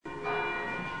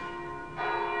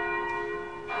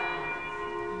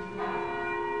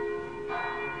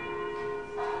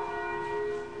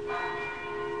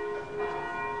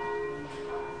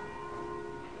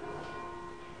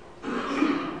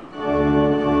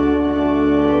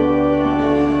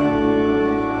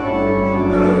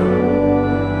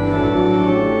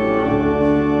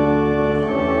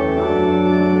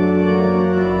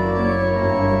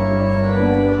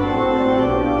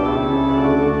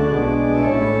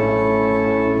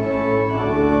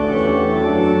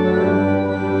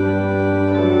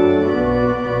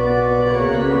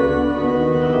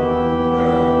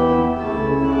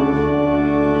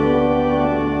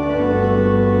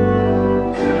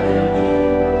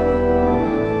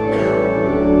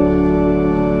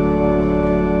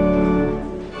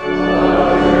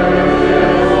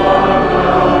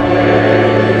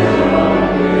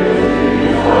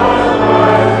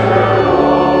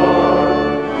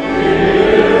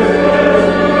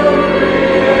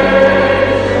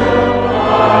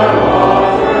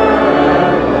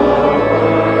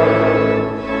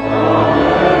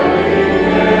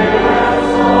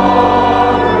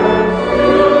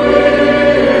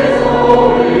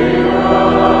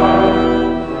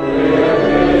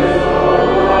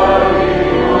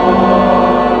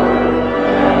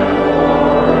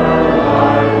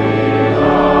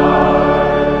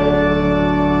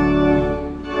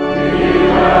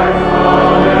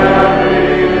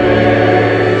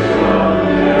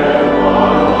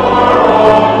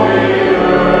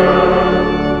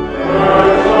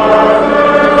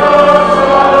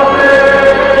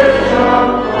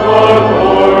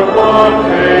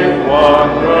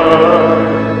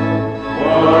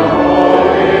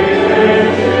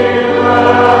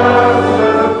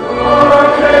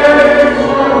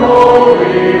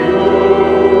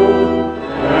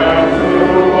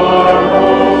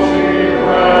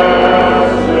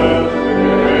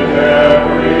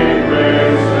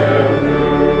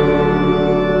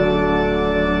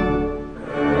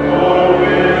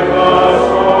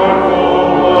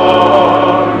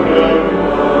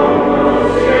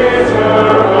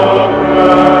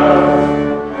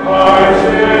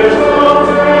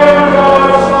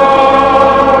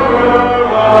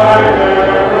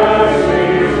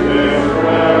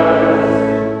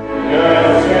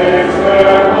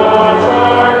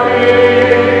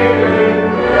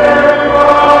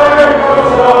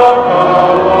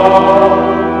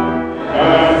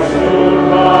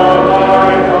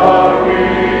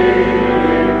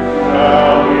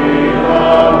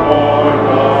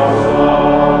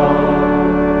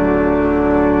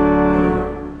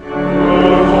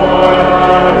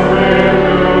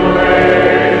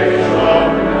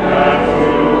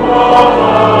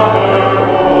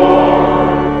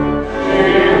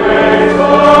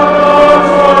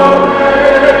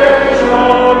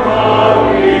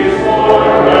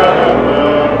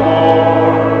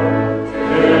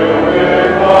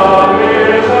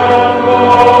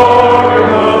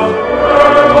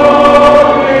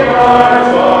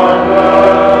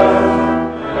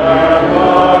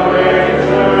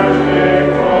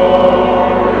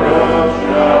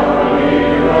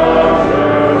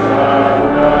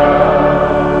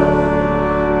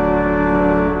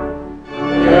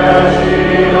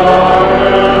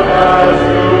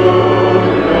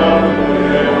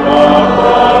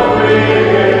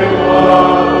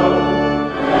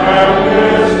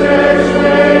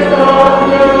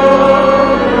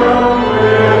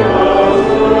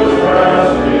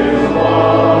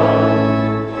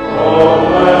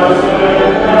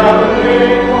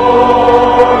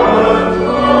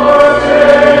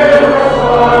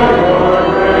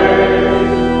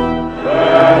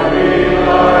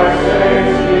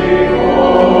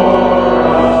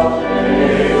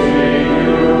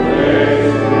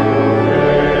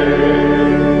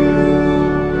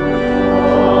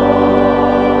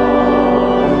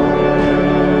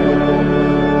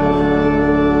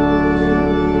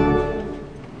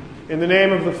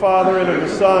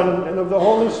Son, and of the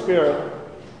Holy Spirit.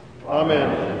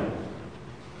 Amen.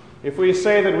 If we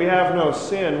say that we have no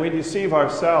sin, we deceive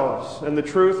ourselves, and the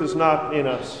truth is not in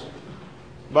us.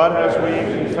 But as we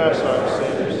confess our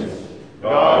sins,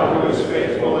 God, who is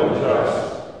faithful and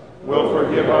just, will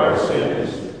forgive our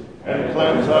sins and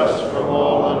cleanse us from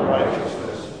all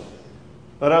unrighteousness.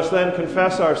 Let us then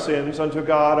confess our sins unto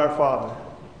God our Father.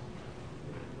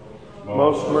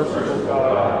 Most merciful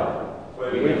God,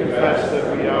 we confess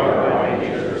that we are by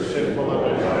nature sinful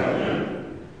and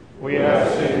unrighteous. We have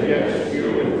sinned against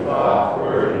you in thought,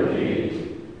 word, and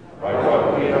deed, by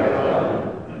what we have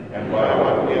done, and by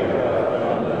what we have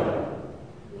not done.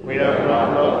 We have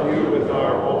not loved you with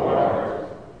our whole heart.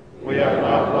 We have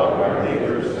not loved our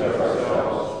neighbors as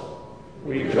ourselves.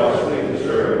 We justly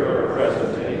deserve your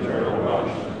present and eternal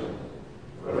punishment.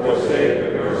 But for the sake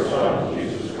of your Son,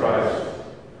 Jesus Christ,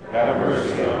 have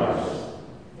mercy on us.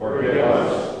 Forgive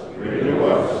us, renew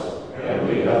us, and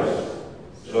lead us,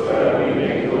 so that we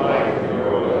may delight in your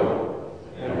will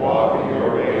and walk in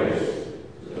your ways,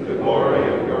 to the glory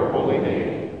of your holy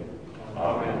name.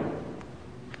 Amen.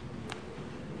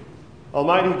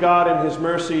 Almighty God, in his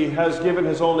mercy, has given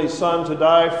his only Son to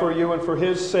die for you, and for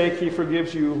his sake he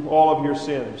forgives you all of your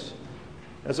sins.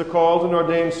 As a called and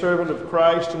ordained servant of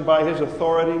Christ, and by his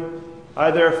authority, I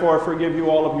therefore forgive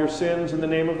you all of your sins in the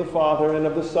name of the Father, and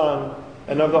of the Son,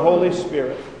 and of the Holy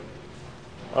Spirit.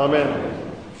 Amen.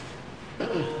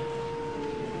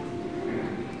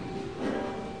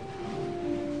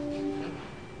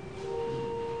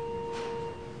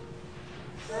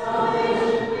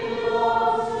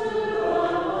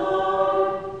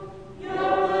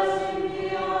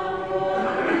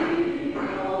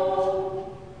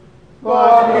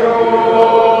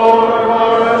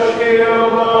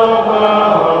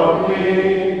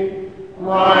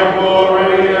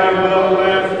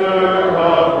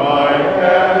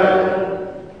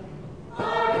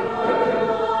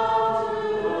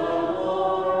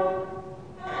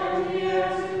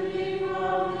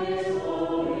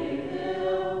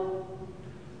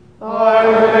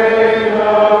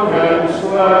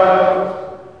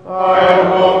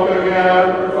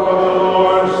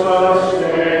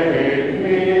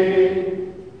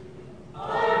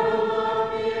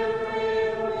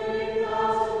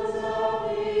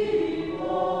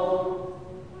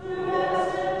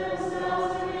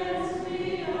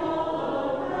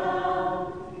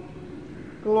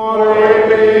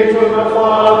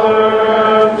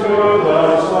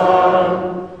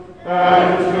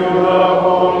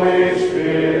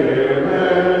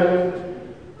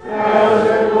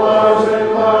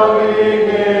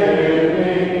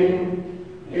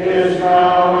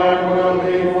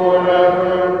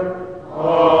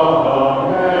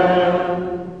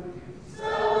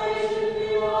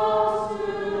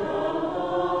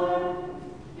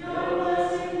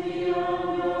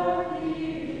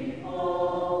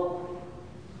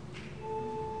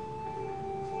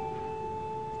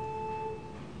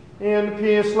 In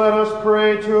peace let us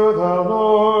pray to the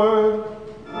Lord.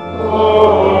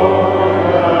 Lord,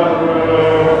 have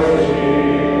mercy.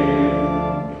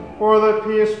 For the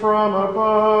peace from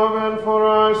above and for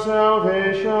our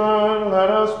salvation,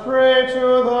 let us pray to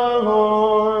the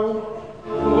Lord.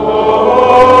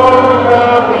 Lord,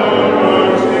 have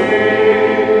mercy.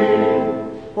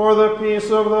 For the peace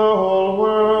of the whole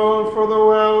world, for the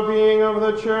well-being of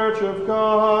the Church of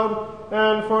God,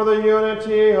 and for the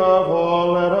unity of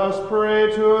all, let us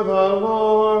pray to the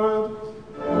Lord.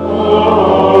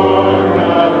 Lord,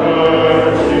 have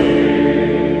mercy.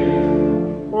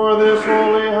 For this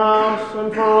holy house,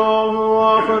 and for all who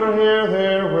offer here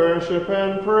their worship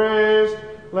and praise,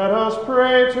 let us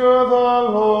pray to the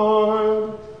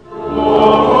Lord.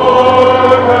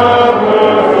 Lord, have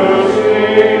mercy.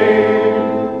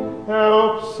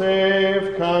 Help,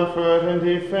 save, comfort, and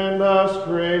defend us,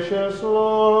 gracious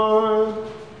Lord.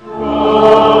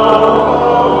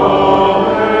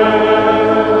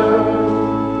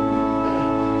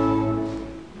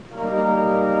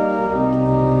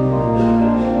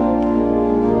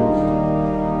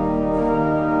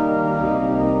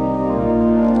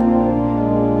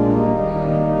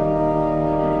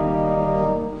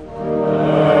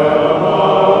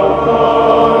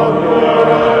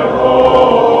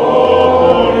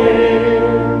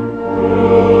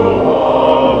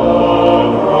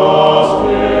 Cross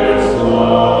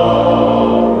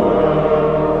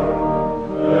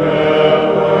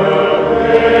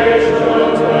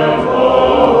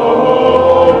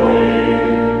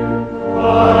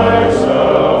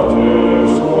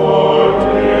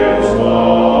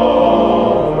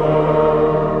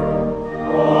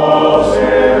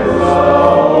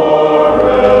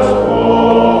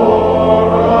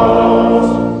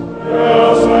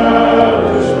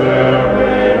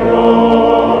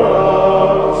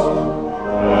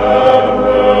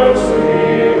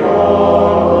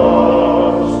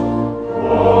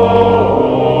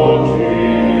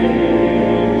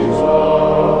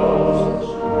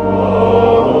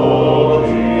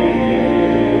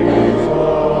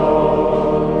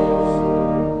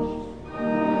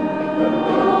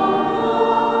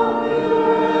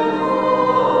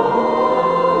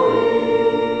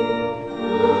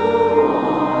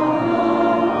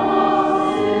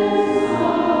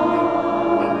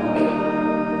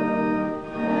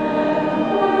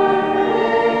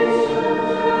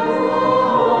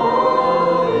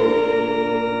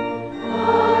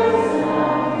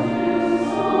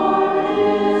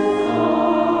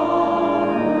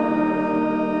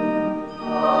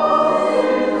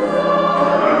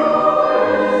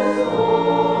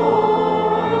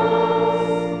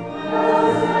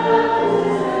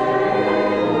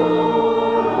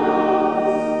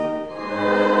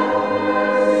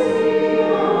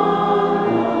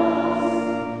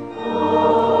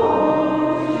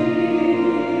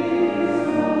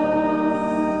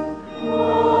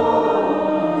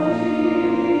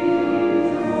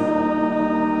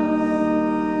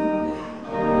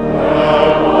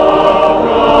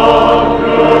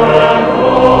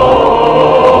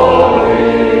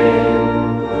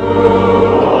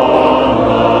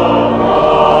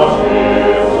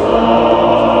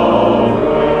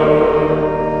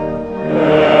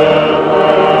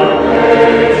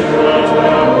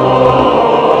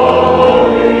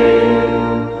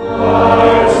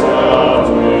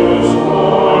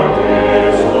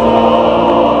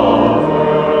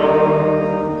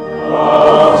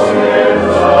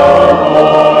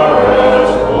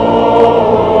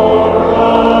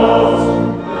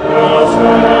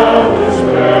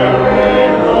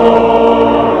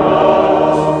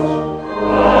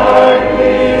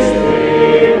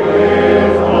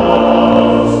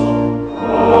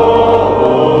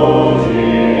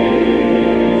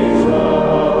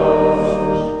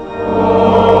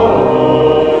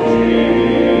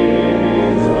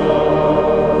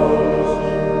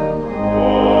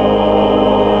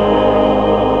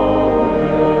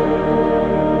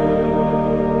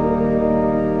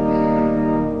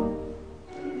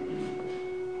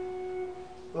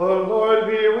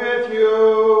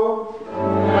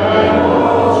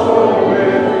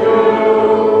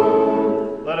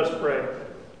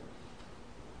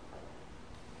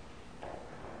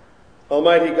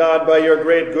Almighty God, by your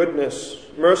great goodness,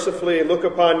 mercifully look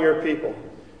upon your people,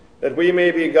 that we may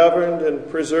be governed and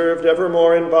preserved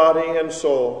evermore in body and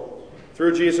soul,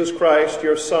 through Jesus Christ,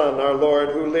 your Son, our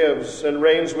Lord, who lives and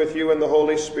reigns with you in the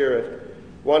Holy Spirit,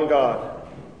 one God,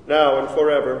 now and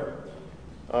forever.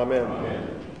 Amen.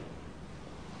 Amen.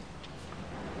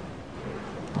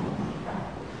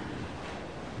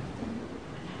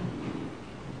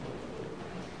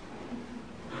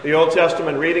 The Old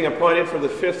Testament reading appointed for the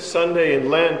 5th Sunday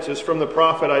in Lent is from the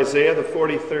prophet Isaiah, the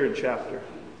 43rd chapter.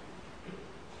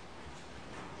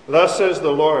 Thus says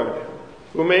the Lord,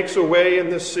 who makes a way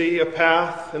in the sea, a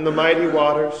path in the mighty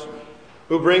waters,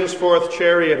 who brings forth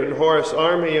chariot and horse,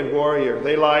 army and warrior.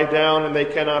 They lie down and they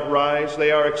cannot rise.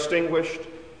 They are extinguished,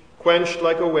 quenched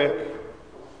like a wick.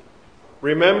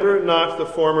 Remember not the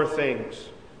former things,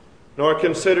 nor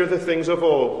consider the things of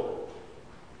old.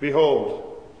 Behold,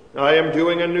 I am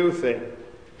doing a new thing.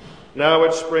 Now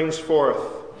it springs forth.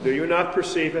 Do you not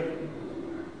perceive it?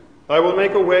 I will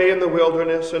make a way in the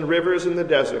wilderness and rivers in the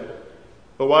desert.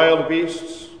 The wild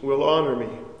beasts will honor me,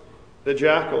 the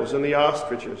jackals and the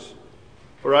ostriches.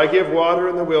 For I give water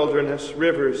in the wilderness,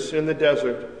 rivers in the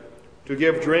desert, to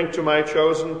give drink to my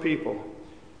chosen people,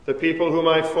 the people whom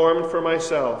I formed for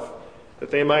myself,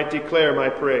 that they might declare my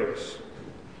praise.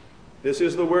 This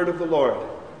is the word of the Lord.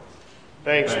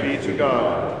 Thanks be to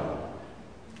God.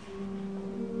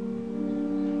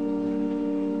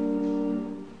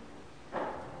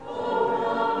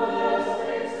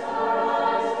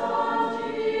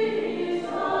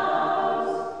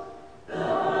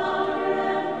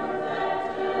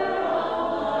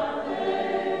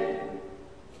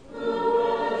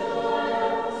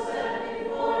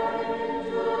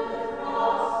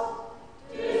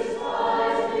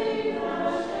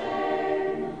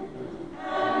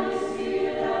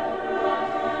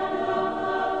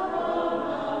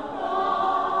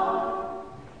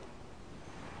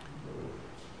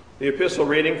 The epistle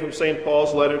reading from St.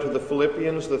 Paul's letter to the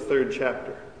Philippians, the 3rd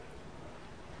chapter.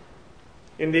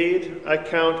 Indeed, I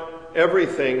count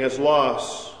everything as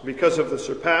loss because of the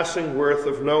surpassing worth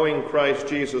of knowing Christ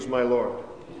Jesus my Lord.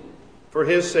 For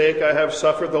his sake I have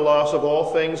suffered the loss of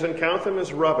all things and count them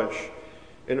as rubbish,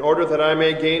 in order that I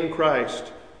may gain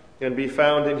Christ and be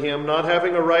found in him, not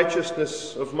having a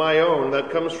righteousness of my own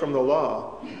that comes from the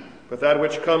law, but that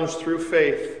which comes through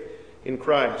faith in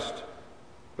Christ,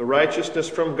 the righteousness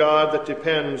from God that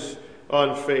depends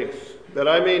on faith, that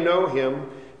I may know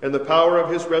him and the power of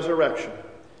his resurrection,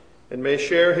 and may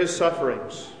share his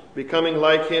sufferings, becoming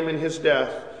like him in his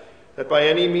death, that by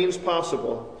any means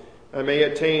possible I may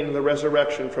attain the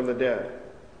resurrection from the dead.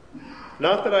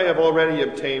 Not that I have already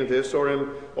obtained this or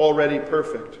am already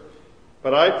perfect,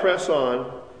 but I press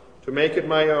on to make it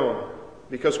my own,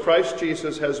 because Christ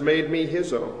Jesus has made me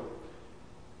his own.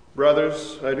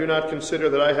 Brothers, I do not consider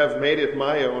that I have made it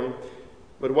my own,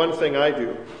 but one thing I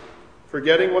do,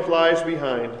 forgetting what lies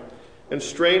behind and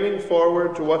straining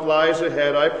forward to what lies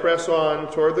ahead, I press on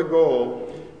toward the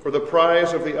goal for the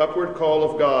prize of the upward call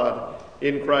of God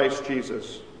in Christ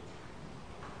Jesus.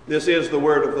 This is the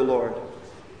word of the Lord.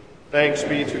 Thanks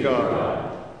be to God.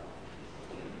 Amen.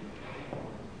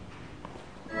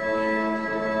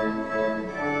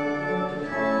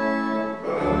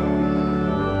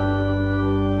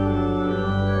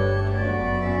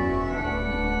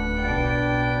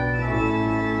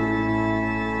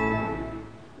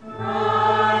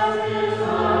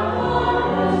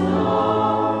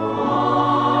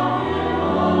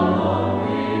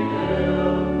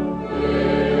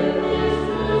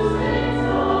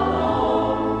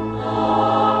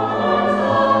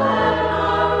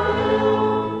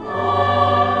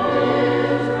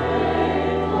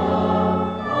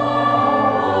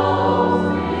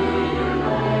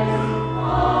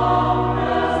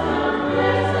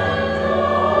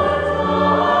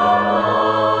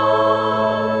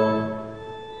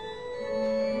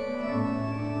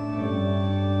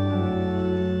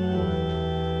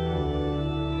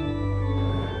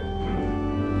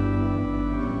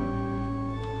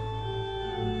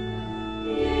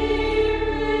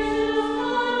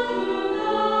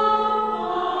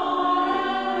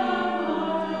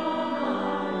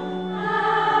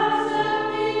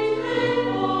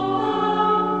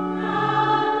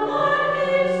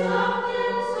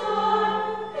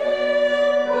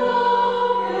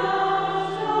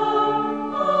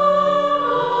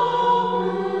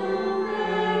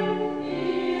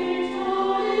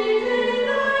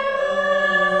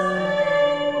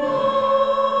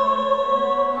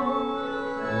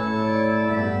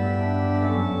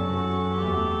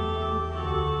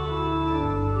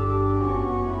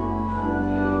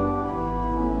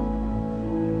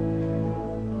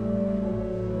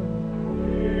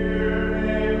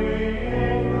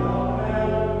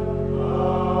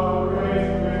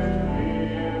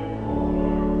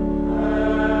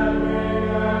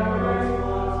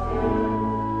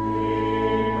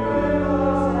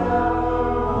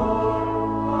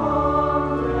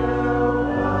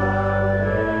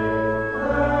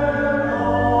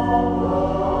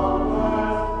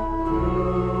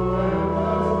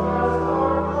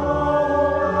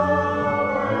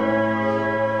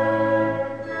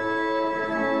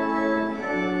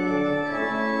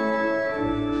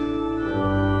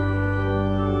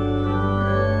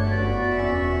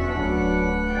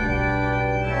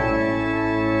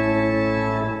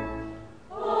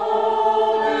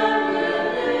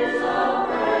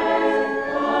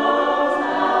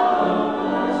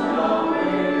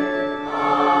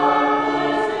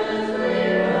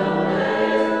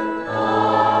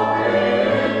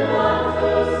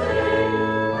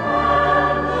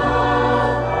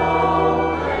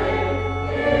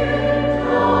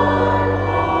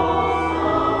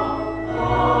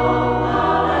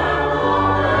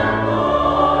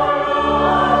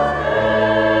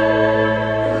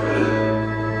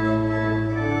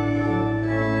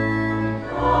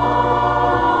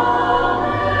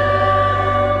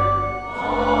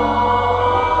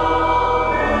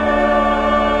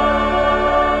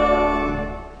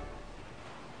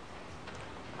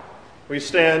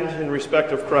 stand in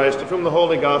respect of Christ, of whom the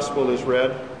Holy Gospel is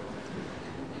read.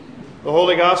 The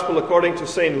Holy Gospel according to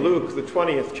St. Luke, the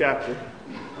 20th chapter.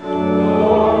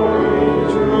 Glory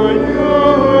to you,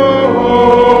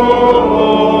 Lord.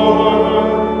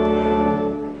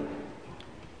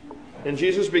 And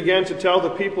Jesus began to tell the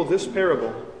people this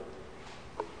parable.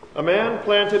 A man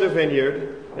planted a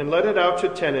vineyard and let it out to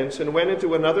tenants and went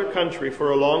into another country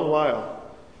for a long while.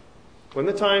 When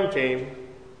the time came,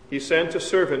 he sent a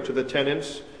servant to the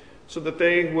tenants so that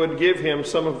they would give him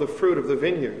some of the fruit of the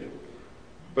vineyard.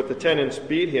 But the tenants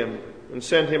beat him and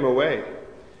sent him away,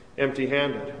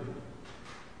 empty-handed.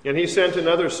 And he sent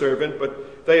another servant,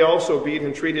 but they also beat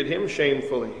and treated him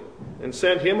shamefully and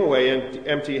sent him away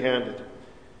empty-handed.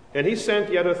 And he sent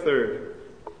yet a third.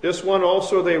 This one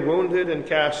also they wounded and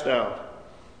cast out.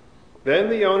 Then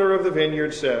the owner of the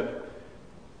vineyard said,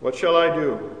 "What shall I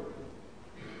do?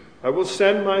 I will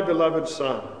send my beloved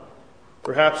son.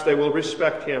 Perhaps they will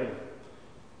respect him."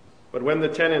 But when the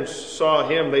tenants saw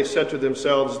him, they said to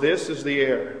themselves, "This is the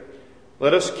heir.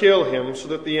 Let us kill him so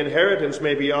that the inheritance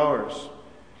may be ours."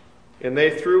 And they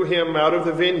threw him out of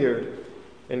the vineyard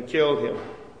and killed him.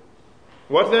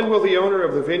 What then will the owner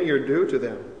of the vineyard do to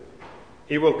them?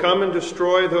 He will come and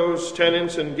destroy those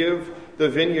tenants and give the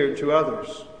vineyard to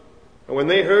others. And when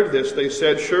they heard this, they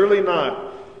said, "Surely not."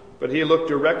 But he looked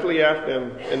directly at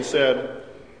them and said,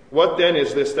 "What then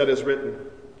is this that is written?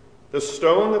 The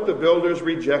stone that the builders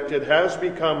rejected has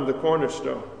become the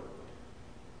cornerstone.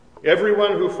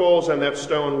 Everyone who falls on that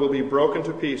stone will be broken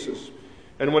to pieces,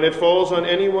 and when it falls on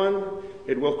anyone,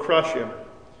 it will crush him."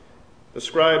 The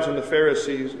scribes and the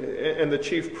Pharisees and the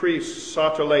chief priests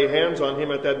sought to lay hands on him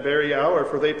at that very hour,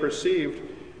 for they perceived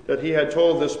that he had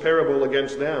told this parable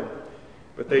against them.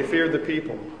 But they feared the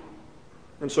people.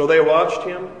 And so they watched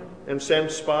him and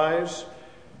sent spies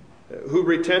who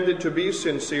pretended to be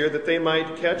sincere, that they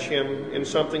might catch him in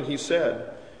something he said,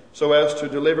 so as to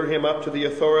deliver him up to the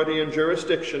authority and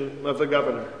jurisdiction of the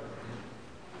governor.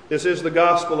 This is the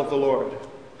gospel of the Lord.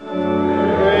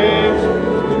 Praise to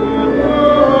you,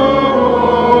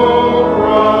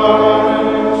 Christ.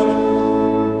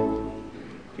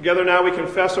 Together now we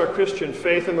confess our Christian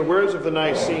faith in the words of the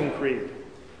Nicene Creed.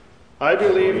 I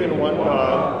believe in one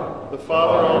God, the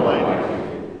Father Almighty,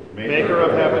 maker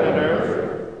of heaven and earth,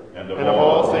 and of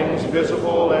all things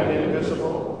visible and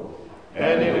invisible,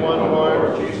 and in one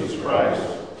Lord Jesus Christ,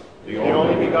 the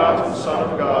only begotten Son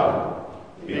of God,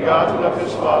 begotten of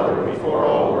his Father before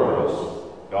all worlds,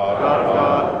 God of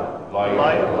God,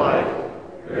 light of light,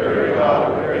 very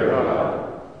God of very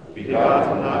God,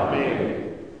 begotten, not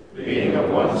made, being of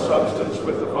one substance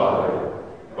with the Father,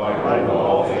 by whom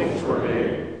all things were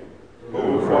made,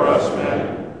 who for us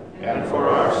men and for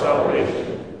our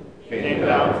salvation came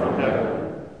down from heaven,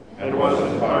 and was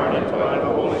incarnate by the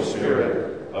Holy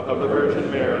Spirit of the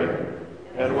Virgin Mary,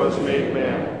 and was made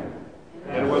man,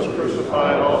 and was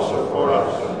crucified also for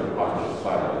us under Pontius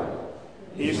Pilate.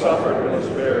 He suffered and was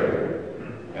buried,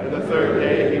 and the third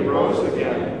day he rose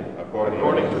again,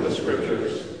 according to the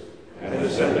Scriptures, and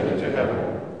ascended into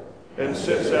heaven, and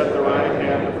sits at the right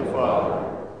hand of the Father.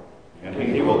 And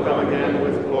he will come again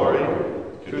with glory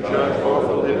to judge both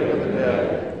the living and the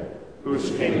dead,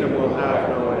 whose kingdom will have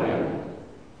no end.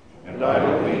 And I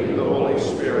believe in the Holy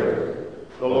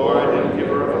Spirit, the Lord and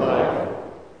giver of life,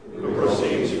 who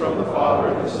proceeds from the Father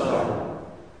and the Son,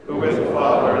 who with the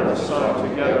Father and the Son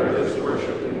together is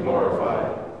worshipped and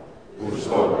glorified, who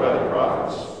spoke by the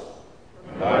prophets.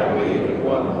 And I believe in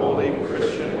one holy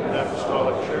Christian and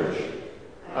apostolic church.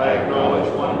 I acknowledge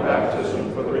one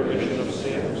baptism for the remission of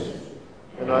sins,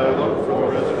 and I look for the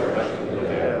resurrection of the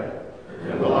dead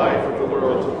and the life of the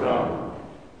world to come.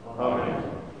 Amen.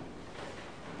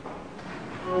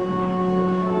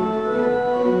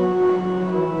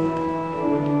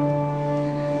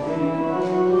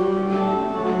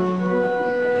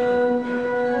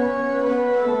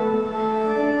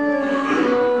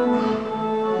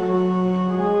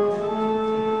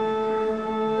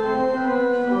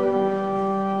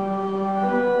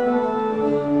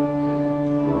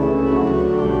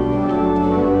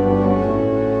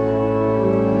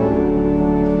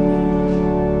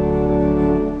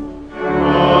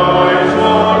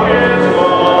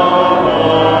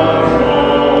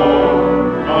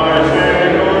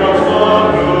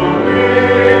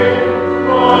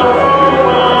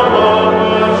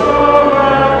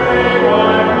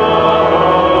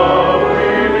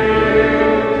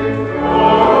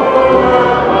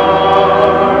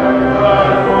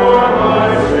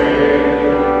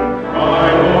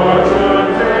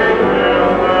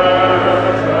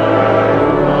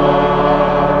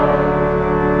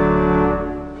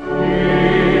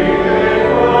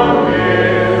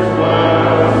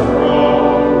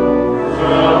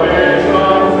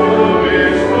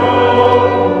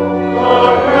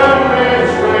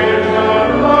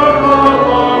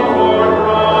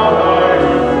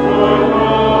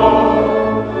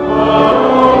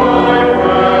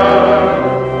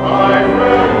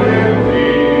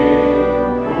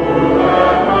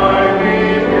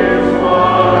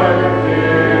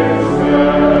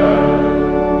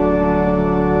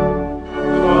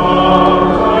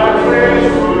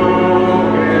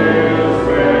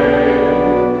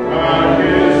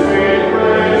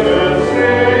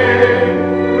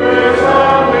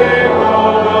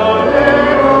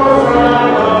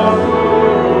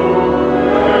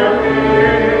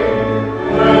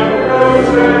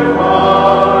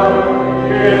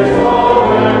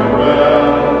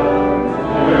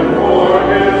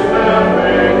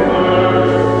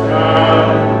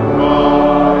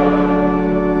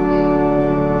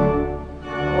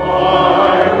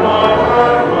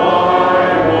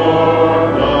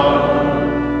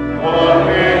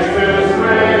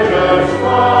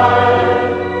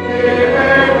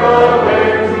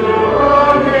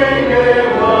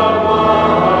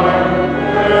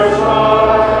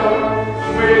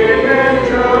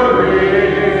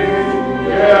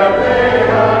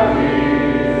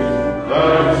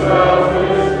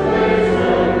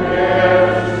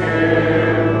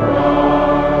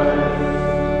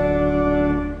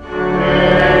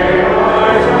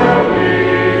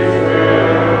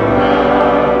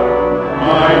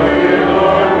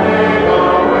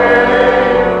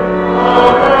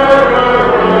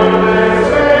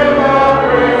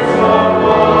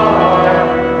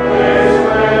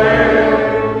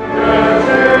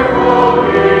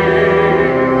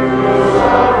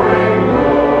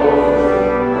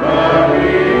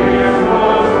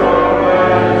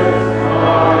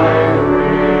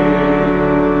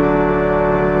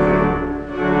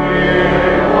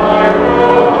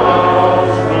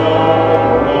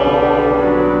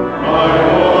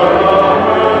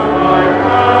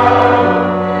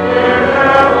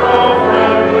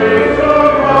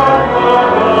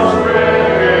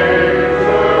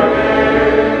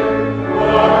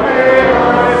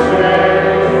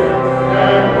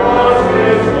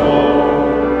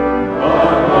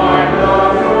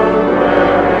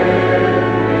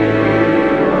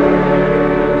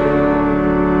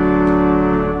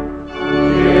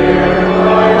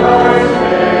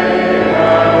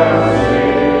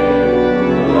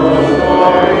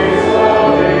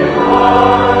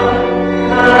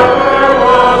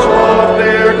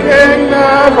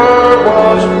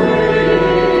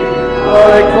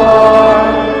 my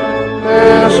cause.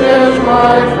 This is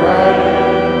my friend.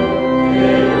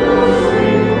 In whose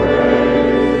sweet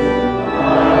praise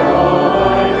my all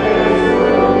my days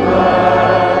will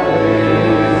gladly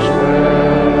spend.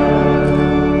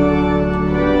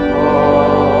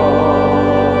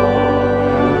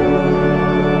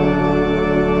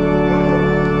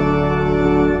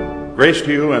 Amen. Grace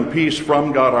to you and peace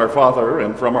from God our Father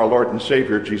and from our Lord and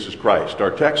Savior Jesus Christ.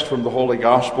 Our text from the Holy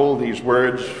Gospel, these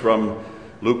words from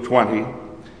Luke 20.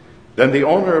 Then the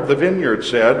owner of the vineyard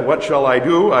said, "What shall I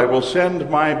do? I will send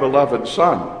my beloved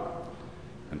son,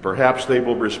 and perhaps they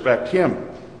will respect him."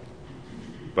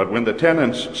 But when the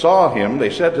tenants saw him,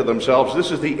 they said to themselves, "This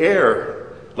is the heir.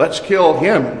 Let's kill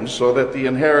him so that the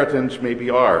inheritance may be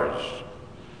ours."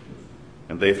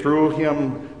 And they threw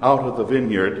him out of the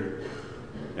vineyard,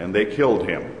 and they killed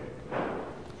him.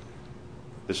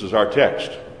 This is our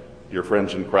text, dear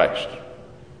friends in Christ.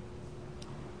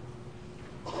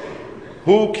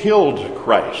 Who killed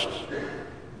Christ?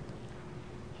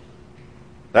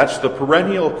 That's the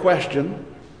perennial question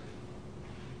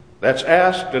that's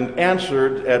asked and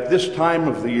answered at this time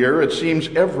of the year, it seems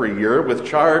every year, with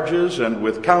charges and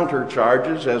with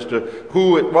counter-charges as to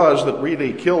who it was that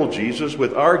really killed Jesus,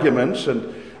 with arguments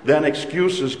and then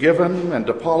excuses given and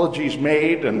apologies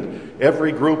made, and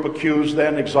every group accused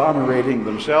then exonerating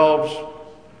themselves.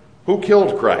 Who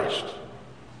killed Christ?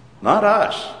 Not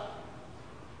us.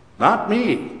 Not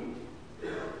me.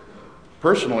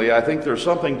 Personally, I think there's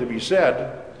something to be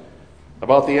said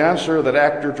about the answer that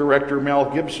actor-director Mel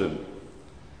Gibson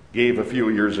gave a few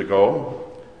years ago.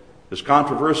 His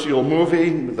controversial movie,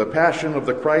 The Passion of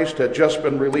the Christ, had just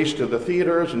been released to the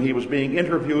theaters, and he was being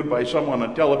interviewed by someone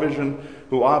on television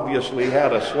who obviously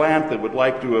had a slant that would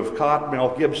like to have caught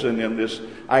Mel Gibson in this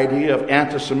idea of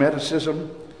anti-Semitism.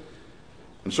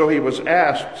 And so he was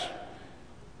asked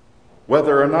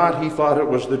whether or not he thought it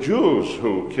was the Jews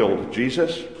who killed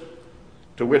Jesus,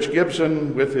 to which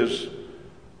Gibson, with his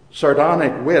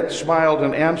sardonic wit, smiled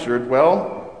and answered,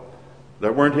 "Well,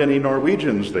 there weren't any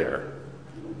Norwegians there."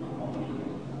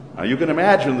 Now you can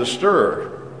imagine the stir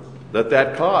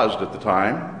that caused at the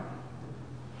time.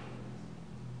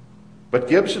 But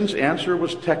Gibson's answer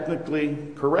was technically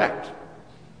correct.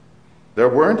 There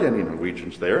weren't any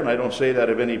Norwegians there, and I don't say that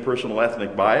of any personal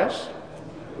ethnic bias.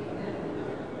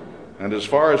 And as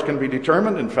far as can be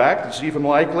determined, in fact, it's even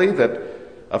likely that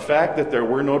a fact that there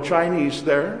were no Chinese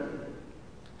there,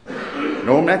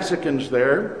 no Mexicans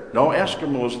there, no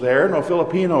Eskimos there, no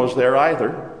Filipinos there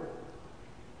either.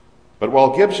 But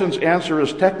while Gibson's answer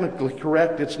is technically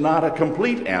correct, it's not a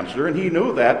complete answer, and he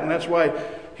knew that, and that's why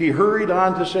he hurried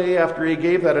on to say, after he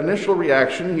gave that initial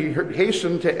reaction, he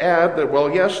hastened to add that, well,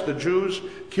 yes, the Jews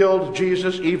killed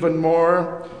Jesus, even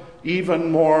more,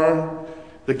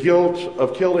 the guilt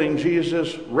of killing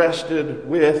Jesus rested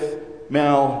with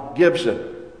Mel Gibson.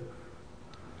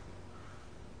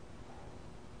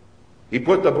 He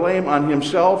put the blame on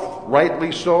himself,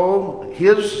 rightly so.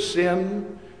 His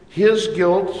sin, his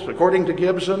guilt, according to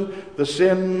Gibson, the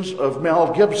sins of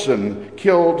Mel Gibson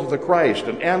killed the Christ,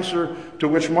 an answer to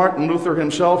which Martin Luther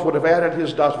himself would have added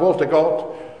his Das Wollte Gott.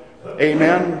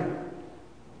 Amen.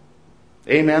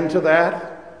 Amen to that.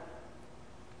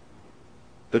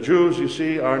 The Jews, you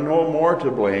see, are no more to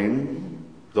blame,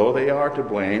 though they are to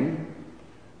blame.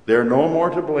 They're no more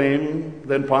to blame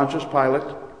than Pontius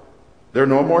Pilate. They're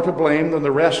no more to blame than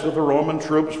the rest of the Roman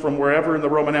troops from wherever in the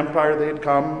Roman Empire they had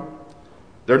come.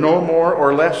 They're no more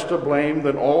or less to blame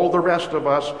than all the rest of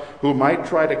us who might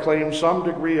try to claim some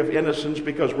degree of innocence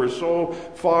because we're so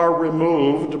far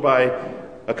removed by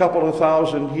a couple of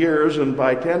thousand years and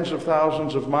by tens of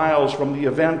thousands of miles from the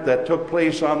event that took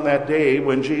place on that day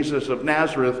when Jesus of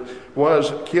Nazareth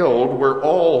was killed. We're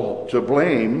all to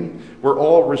blame. We're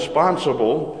all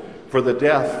responsible for the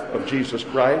death of Jesus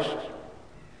Christ.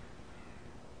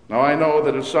 Now, I know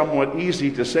that it's somewhat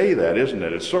easy to say that, isn't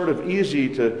it? It's sort of easy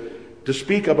to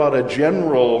speak about a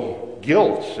general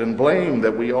guilt and blame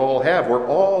that we all have. We're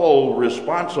all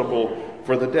responsible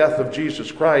for the death of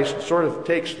Jesus Christ. It sort of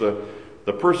takes the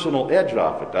personal edge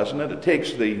off it, doesn't it? It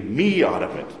takes the me out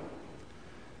of it.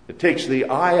 It takes the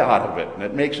I out of it, and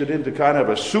it makes it into kind of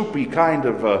a soupy kind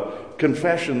of a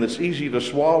confession that's easy to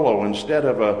swallow instead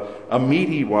of a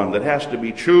meaty one that has to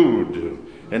be chewed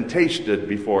and tasted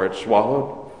before it's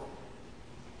swallowed.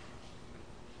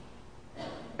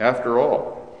 After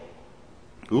all,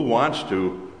 who wants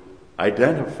to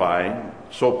identify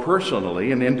so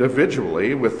personally and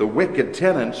individually with the wicked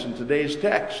tenants in today's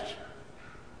text?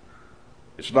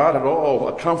 It's not at all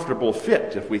a comfortable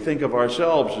fit if we think of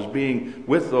ourselves as being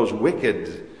with those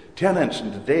wicked tenants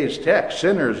in today's text.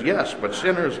 Sinners, yes, but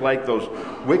sinners like those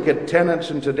wicked tenants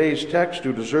in today's text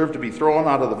who deserve to be thrown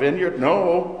out of the vineyard?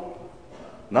 No,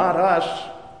 not us.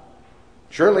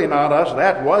 Surely not us.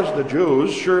 That was the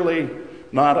Jews. Surely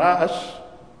not us.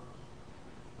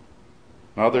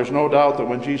 Now, there's no doubt that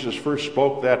when Jesus first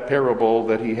spoke that parable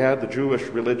that he had the Jewish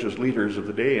religious leaders of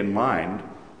the day in mind.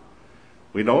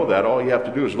 We know that. All you have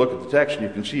to do is look at the text, and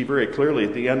you can see very clearly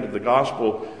at the end of the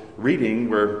gospel reading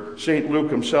where St.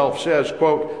 Luke himself says,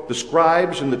 quote, "The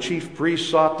scribes and the chief priests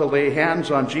sought to lay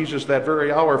hands on Jesus that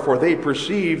very hour, for they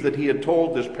perceived that he had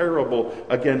told this parable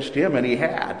against him," and he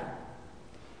had,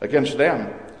 against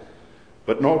them.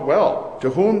 But note well, to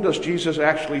whom does Jesus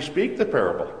actually speak the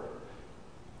parable?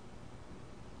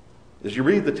 As you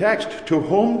read the text, to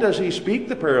whom does he speak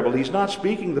the parable? He's not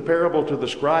speaking the parable to the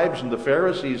scribes and the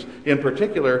Pharisees in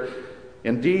particular.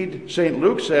 Indeed, St.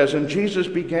 Luke says, and Jesus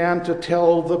began to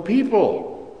tell the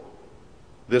people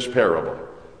this parable.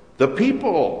 The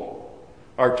people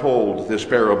are told this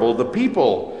parable. The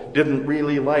people didn't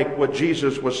really like what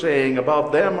Jesus was saying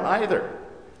about them either.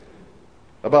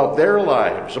 About their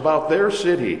lives, about their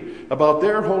city, about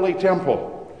their holy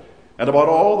temple, and about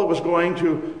all that was going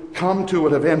to come to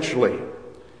it eventually.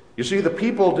 You see, the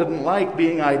people didn't like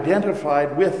being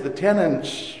identified with the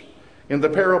tenants in the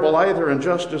parable either, and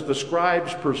just as the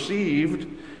scribes perceived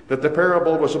that the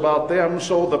parable was about them,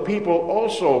 so the people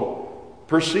also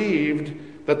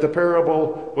perceived that the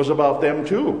parable was about them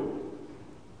too.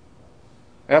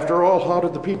 After all, how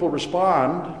did the people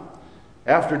respond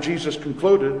after Jesus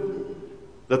concluded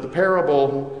that the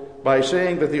parable, by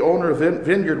saying that the owner of the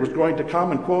vineyard was going to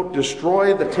come and, quote,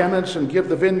 destroy the tenants and give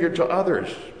the vineyard to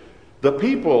others? The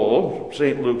people,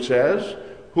 St. Luke says,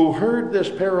 who heard this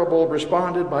parable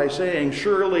responded by saying,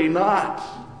 surely not.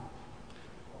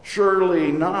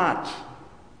 Surely not.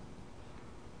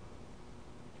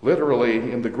 Literally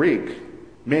in the Greek,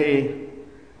 me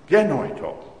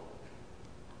genoito.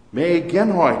 Me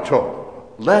genoito.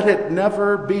 Let it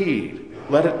never be.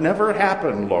 Let it never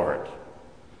happen, Lord.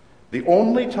 The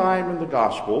only time in the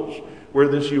Gospels where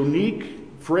this unique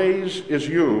phrase is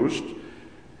used,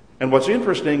 and what's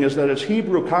interesting is that its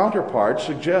Hebrew counterpart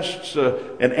suggests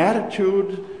an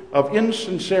attitude of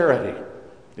insincerity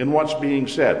in what's being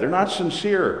said. They're not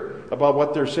sincere about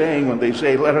what they're saying when they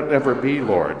say, let it never be,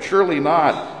 Lord. Surely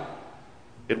not.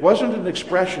 It wasn't an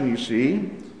expression, you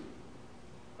see,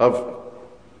 of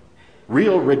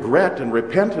real regret and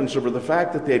repentance over the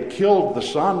fact that they had killed the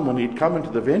son when he'd come into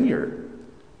the vineyard.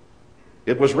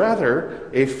 It was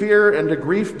rather a fear and a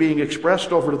grief being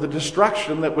expressed over the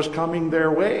destruction that was coming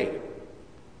their way.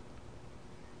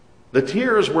 The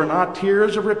tears were not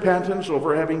tears of repentance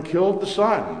over having killed the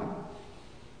son,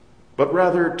 but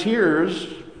rather tears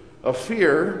of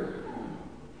fear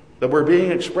that were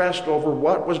being expressed over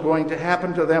what was going to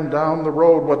happen to them down the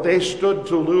road, what they stood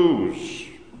to lose,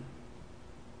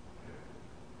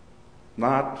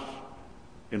 not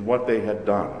in what they had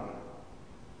done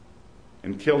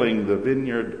in killing the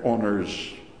vineyard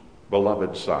owner's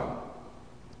beloved son.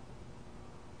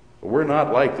 But we're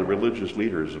not like the religious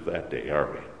leaders of that day,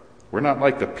 are we? We're not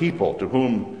like the people to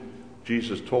whom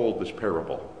Jesus told this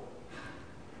parable.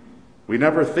 We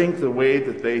never think the way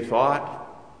that they thought.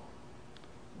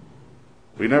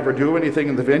 We never do anything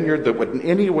in the vineyard that would in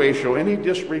any way show any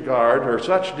disregard or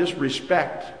such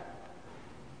disrespect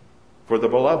for the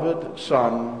beloved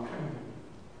son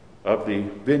of the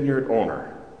vineyard owner.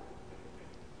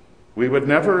 We would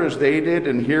never, as they did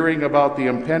in hearing about the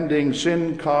impending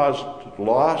sin-caused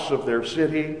loss of their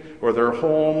city or their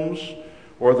homes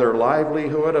or their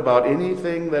livelihood, about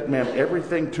anything that meant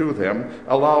everything to them,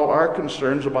 allow our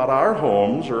concerns about our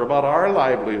homes or about our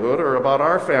livelihood or about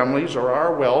our families or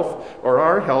our wealth or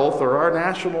our health or our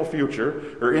national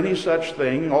future or any such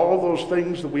thing, all those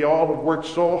things that we all have worked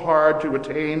so hard to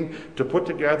attain, to put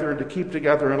together and to keep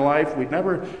together in life. We'd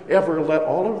never ever let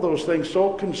all of those things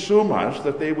so consume us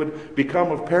that they would become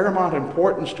of paramount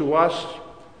importance to us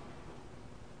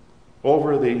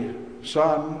over the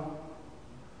son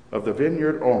of the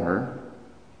vineyard owner,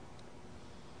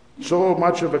 so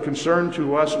much of a concern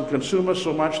to us and consume us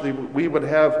so much that we would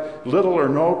have little or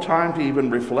no time to even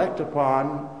reflect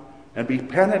upon and be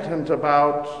penitent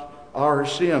about our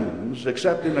sins,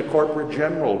 except in a corporate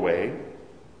general way,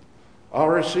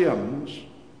 our sins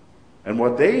and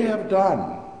what they have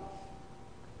done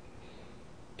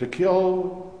to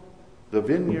kill the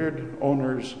vineyard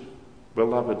owner's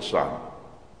beloved son.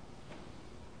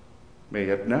 May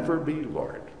it never be,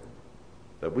 Lord,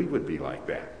 that we would be like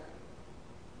that.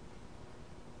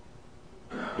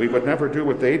 We would never do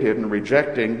what they did in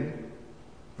rejecting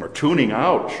or tuning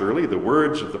out, surely, the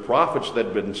words of the prophets that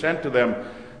had been sent to them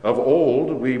of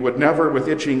old, we would never, with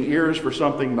itching ears for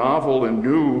something novel and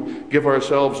new, give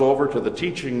ourselves over to the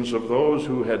teachings of those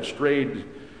who had strayed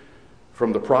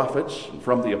from the prophets and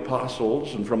from the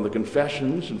apostles and from the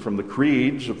confessions and from the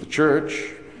creeds of the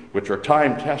church, which are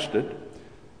time-tested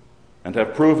and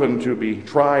have proven to be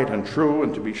tried and true.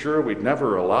 And to be sure, we'd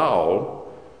never allow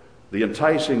the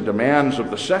enticing demands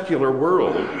of the secular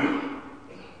world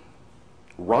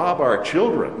rob our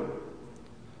children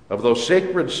of those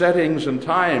sacred settings and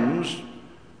times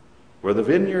where the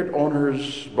vineyard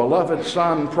owner's beloved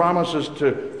Son promises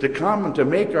to come and to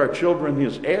make our children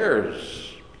his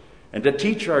heirs, and to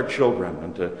teach our children,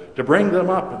 and to bring them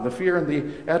up in the fear and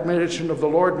the admonition of the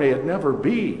Lord. May it never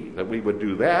be that we would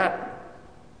do that.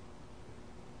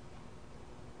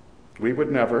 We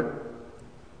would never,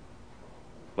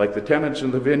 like the tenants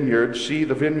in the vineyard, see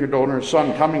the vineyard owner's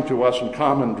son coming to us in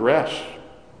common dress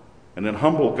and in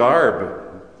humble garb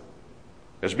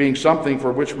as being something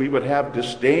for which we would have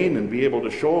disdain and be able to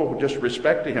show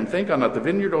disrespect to him. Think on it. The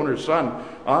vineyard owner's son,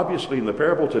 obviously in the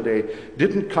parable today,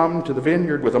 didn't come to the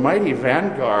vineyard with a mighty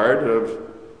vanguard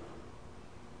of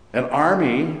an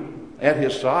army at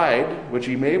his side, which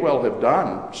he may well have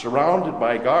done, surrounded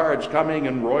by guards coming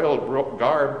in royal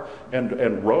garb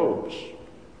and robes.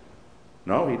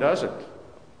 No, he doesn't.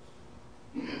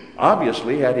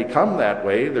 Obviously, had he come that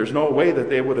way, there's no way that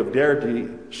they would have dared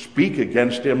to speak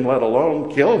against him, let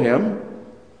alone kill him.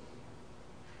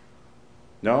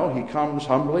 No, he comes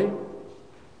humbly.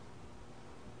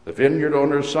 The vineyard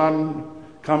owner's son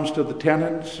comes to the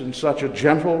tenants in such a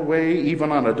gentle way, even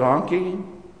on a donkey,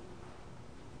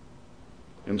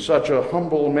 in such a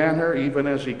humble manner, even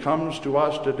as he comes to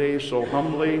us today so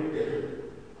humbly,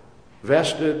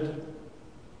 vested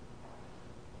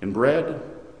in bread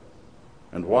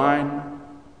and wine.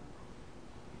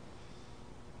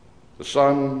 The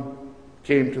son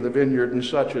came to the vineyard in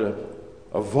such a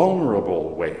vulnerable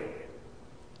way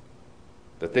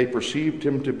that they perceived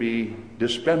him to be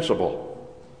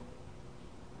dispensable,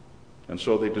 and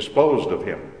so they disposed of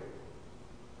him.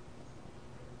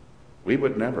 We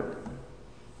would never.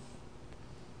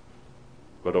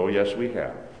 But oh yes, we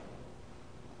have.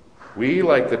 We,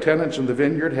 like the tenants in the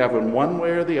vineyard, have in one way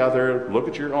or the other, look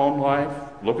at your own life,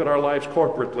 look at our lives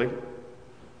corporately,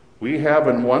 we have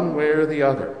in one way or the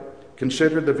other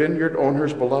considered the vineyard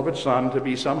owner's beloved son to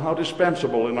be somehow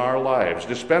dispensable in our lives,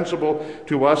 dispensable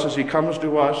to us as he comes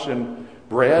to us in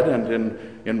bread and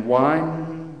in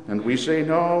wine, and we say,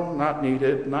 no, not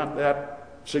needed, not that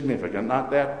significant,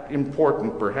 not that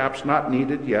important, perhaps not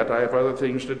needed yet, I have other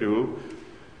things to do,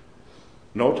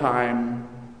 no time.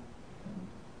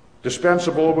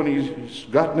 Dispensable when he's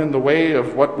gotten in the way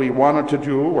of what we wanted to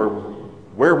do or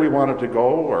where we wanted to go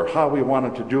or how we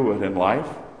wanted to do it in life.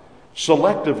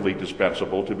 Selectively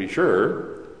dispensable, to be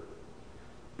sure,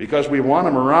 because we want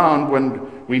him around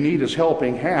when we need his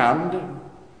helping hand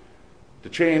to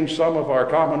change some of our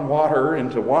common water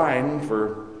into wine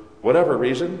for whatever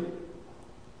reason,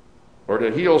 or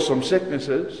to heal some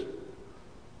sicknesses,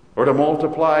 or to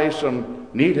multiply some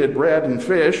needed bread and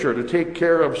fish, or to take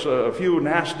care of a few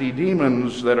nasty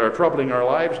demons that are troubling our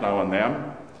lives now and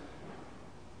then.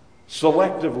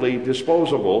 Selectively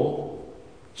disposable,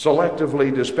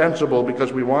 selectively dispensable,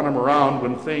 because we want them around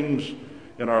when things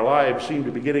in our lives seem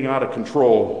to be getting out of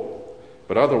control.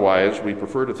 But otherwise, we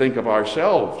prefer to think of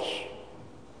ourselves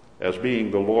as being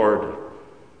the Lord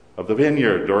of the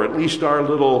vineyard, or at least our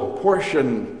little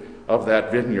portion of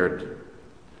that vineyard,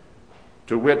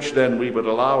 to which then we would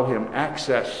allow him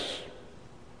access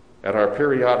at our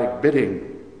periodic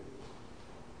bidding,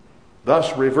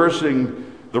 thus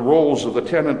reversing the roles of the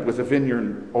tenant with the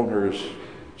vineyard owner's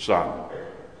son.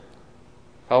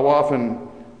 How often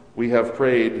we have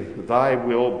prayed, thy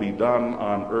will be done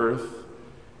on earth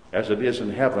as it is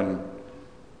in heaven,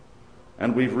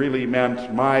 and we've really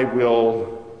meant my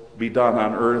will be done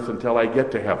on earth until I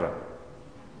get to heaven.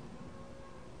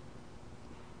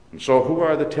 And so who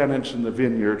are the tenants in the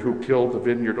vineyard who killed the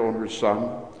vineyard owner's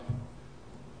son?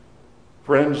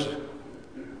 Friends,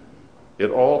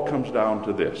 it all comes down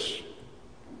to this.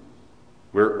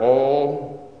 We're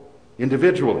all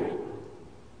individually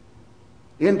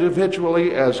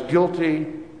as guilty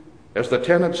as the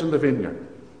tenants in the vineyard.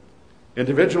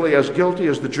 Individually as guilty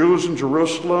as the Jews in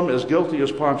Jerusalem, as guilty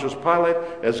as Pontius Pilate,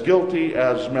 as guilty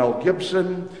as Mel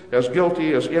Gibson, as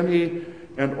guilty as any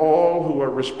and all who are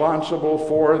responsible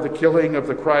for the killing of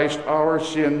the Christ, our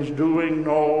sins doing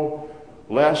no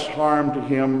less harm to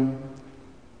him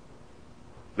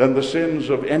than the sins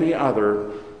of any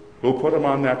other who put him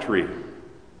on that tree.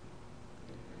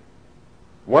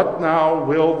 What now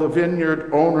will the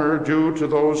vineyard owner do to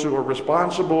those who are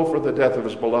responsible for the death of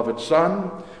his beloved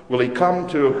son? Will he come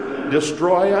to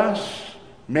destroy us?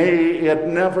 May it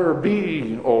never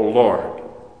be, O Lord,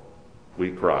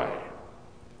 we cry.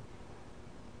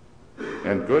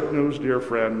 And good news, dear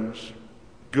friends,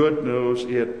 good news,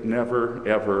 it never,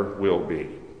 ever will be.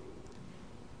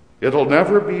 It'll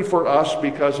never be for us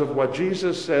because of what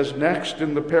Jesus says next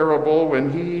in the parable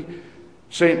when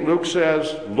St. Luke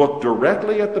says, look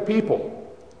directly at the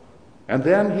people. And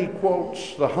then he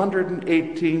quotes the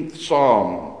 118th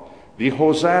Psalm, the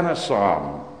Hosanna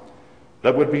Psalm,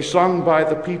 that would be sung by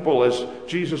the people as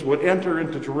Jesus would enter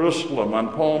into Jerusalem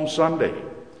on Palm Sunday.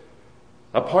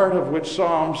 A part of which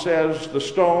psalm says, the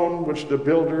stone which the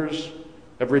builders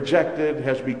have rejected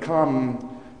has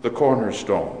become the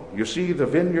cornerstone. You see, the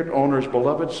vineyard owner's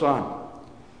beloved son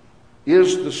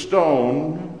is the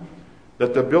stone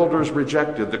that the builders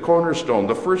rejected, the cornerstone,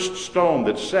 the first stone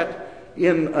that's set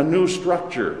in a new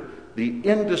structure, the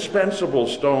indispensable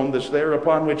stone that's there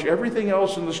upon which everything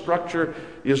else in the structure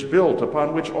is built,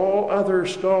 upon which all other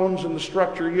stones in the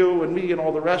structure, you and me and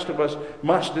all the rest of us,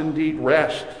 must indeed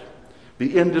rest.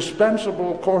 The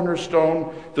indispensable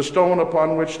cornerstone, the stone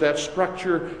upon which that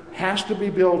structure has to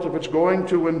be built if it's going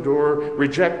to endure.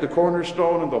 Reject the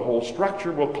cornerstone and the whole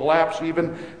structure will collapse,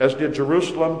 even as did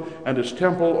Jerusalem and its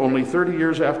temple only 30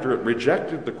 years after it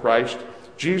rejected the Christ.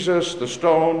 Jesus, the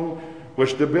stone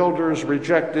which the builders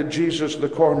rejected, Jesus, the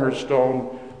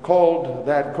cornerstone, called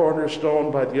that cornerstone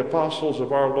by the apostles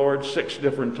of our Lord 6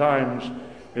 different times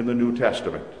in the New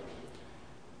Testament.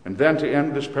 And then to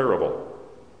end this parable,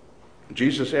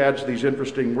 Jesus adds these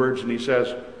interesting words, and he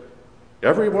says,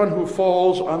 everyone who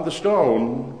falls on the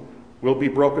stone will be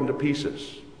broken to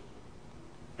pieces.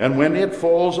 And when it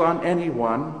falls on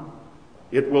anyone,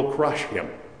 it will crush him.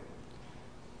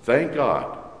 Thank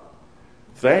God.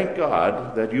 Thank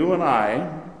God that you and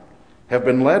I have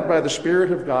been led by the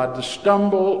Spirit of God to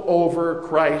stumble over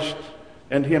Christ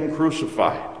and him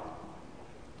crucified.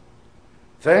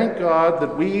 Thank God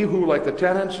that we who, like the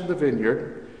tenants in the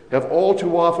vineyard, have all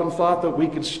too often thought that we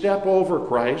could step over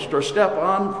Christ or step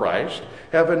on Christ,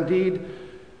 have indeed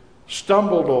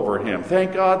stumbled over him.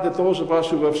 Thank God that those of us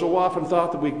who have so often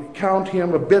thought that we count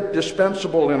him a bit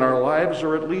dispensable in our lives,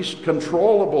 or at least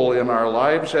controllable in our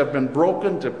lives, have been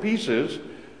broken to pieces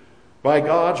by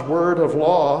God's word of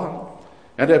law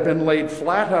and have been laid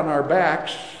flat on our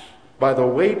backs by the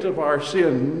weight of our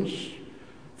sins,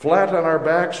 flat on our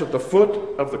backs at the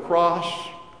foot of the cross,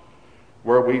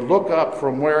 where we look up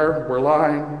from where we're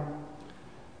lying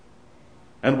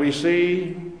and we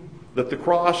see that the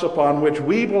cross upon which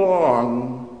we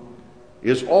belong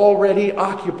is already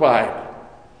occupied.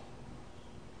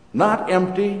 Not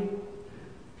empty,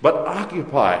 but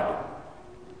occupied.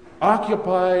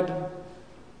 Occupied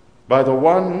by the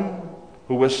one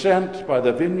who was sent by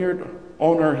the vineyard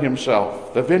owner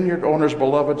himself, the vineyard owner's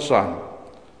beloved son.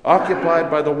 Occupied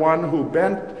by the one who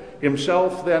bent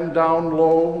himself then down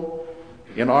low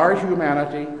in our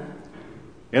humanity,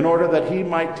 in order that he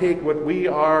might take what we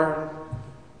are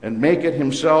and make it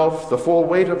himself, the full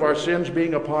weight of our sins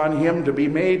being upon him, to be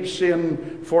made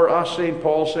sin for us, St.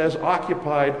 Paul says,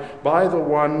 occupied by the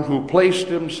one who placed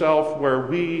himself where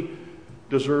we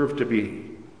deserve to be.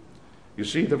 You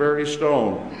see, the very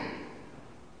stone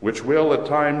which will at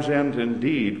times end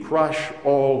indeed crush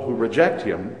all who reject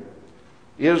him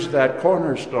is that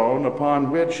cornerstone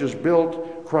upon which is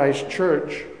built Christ's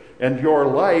church, and your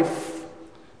life,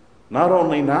 not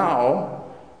only now,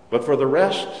 but for the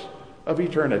rest of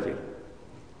eternity.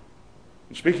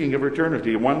 Speaking of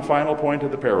eternity, one final point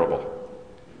of the parable.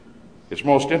 It's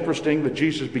most interesting that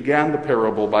Jesus began the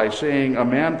parable by saying a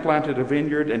man planted a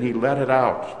vineyard and he let it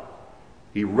out.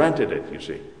 He rented it, you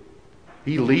see.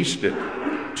 He leased it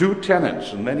to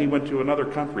tenants, and then he went to another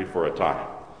country for a time.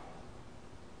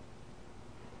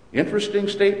 Interesting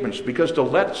statements, because to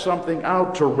let something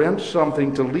out, to rent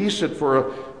something, to lease it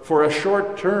for a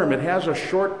short term, it has a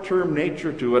short-term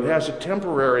nature to it. It has a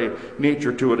temporary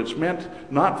nature to it. It's meant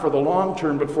not for the long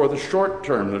term, but for the short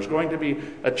term. There's going to be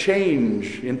a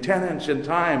change in tenants in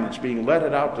time. It's being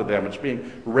letted out to them. It's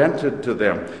being rented to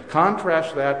them.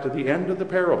 Contrast that to the end of the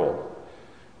parable,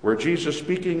 where Jesus,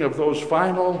 speaking of those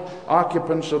final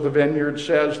occupants of the vineyard,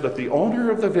 says that the owner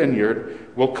of the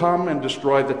vineyard will come and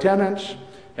destroy the tenants.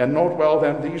 And note well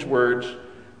then these words,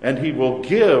 and he will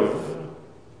give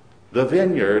the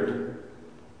vineyard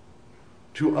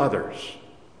to others.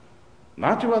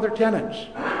 Not to other tenants,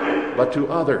 but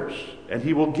to others. And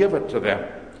he will give it to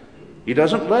them. He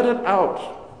doesn't let it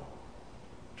out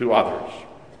to others.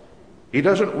 He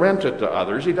doesn't rent it to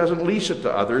others. He doesn't lease it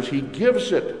to others. He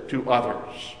gives it to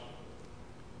others.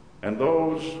 And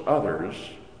those others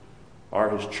are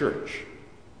his church.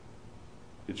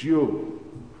 It's you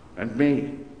and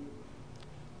me.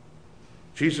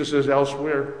 Jesus says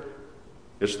elsewhere,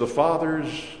 it's the Father's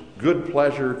good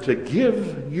pleasure to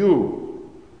give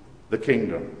you the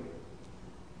kingdom.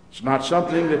 It's not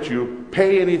something that you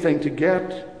pay anything to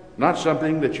get, not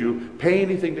something that you pay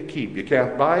anything to keep. You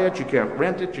can't buy it, you can't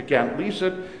rent it, you can't lease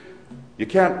it, you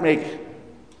can't make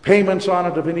payments on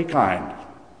it of any kind.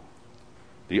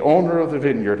 The owner of the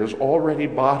vineyard has already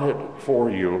bought it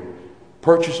for you,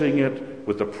 purchasing it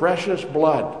with the precious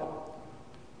blood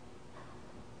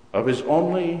of his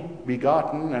only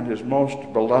begotten and his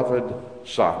most beloved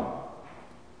Son.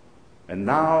 And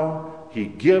now he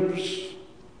gives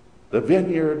the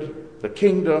vineyard, the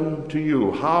kingdom to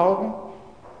you. How?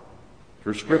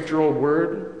 Through scriptural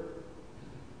word,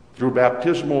 through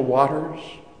baptismal waters,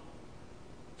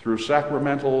 through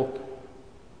sacramental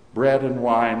bread and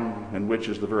wine, in which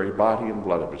is the very body and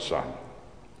blood of his Son.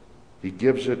 He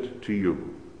gives it to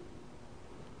you.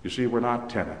 You see, we're not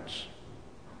tenants.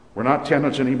 We're not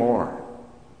tenants anymore.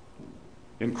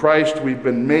 In Christ, we've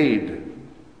been made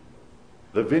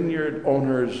the vineyard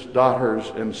owners, daughters,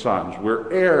 and sons.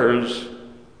 We're heirs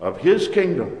of his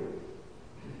kingdom.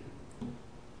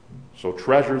 So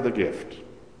treasure the gift.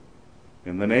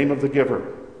 In the name of the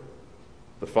giver,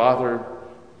 the Father,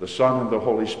 the Son, and the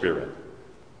Holy Spirit.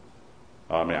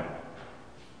 Amen.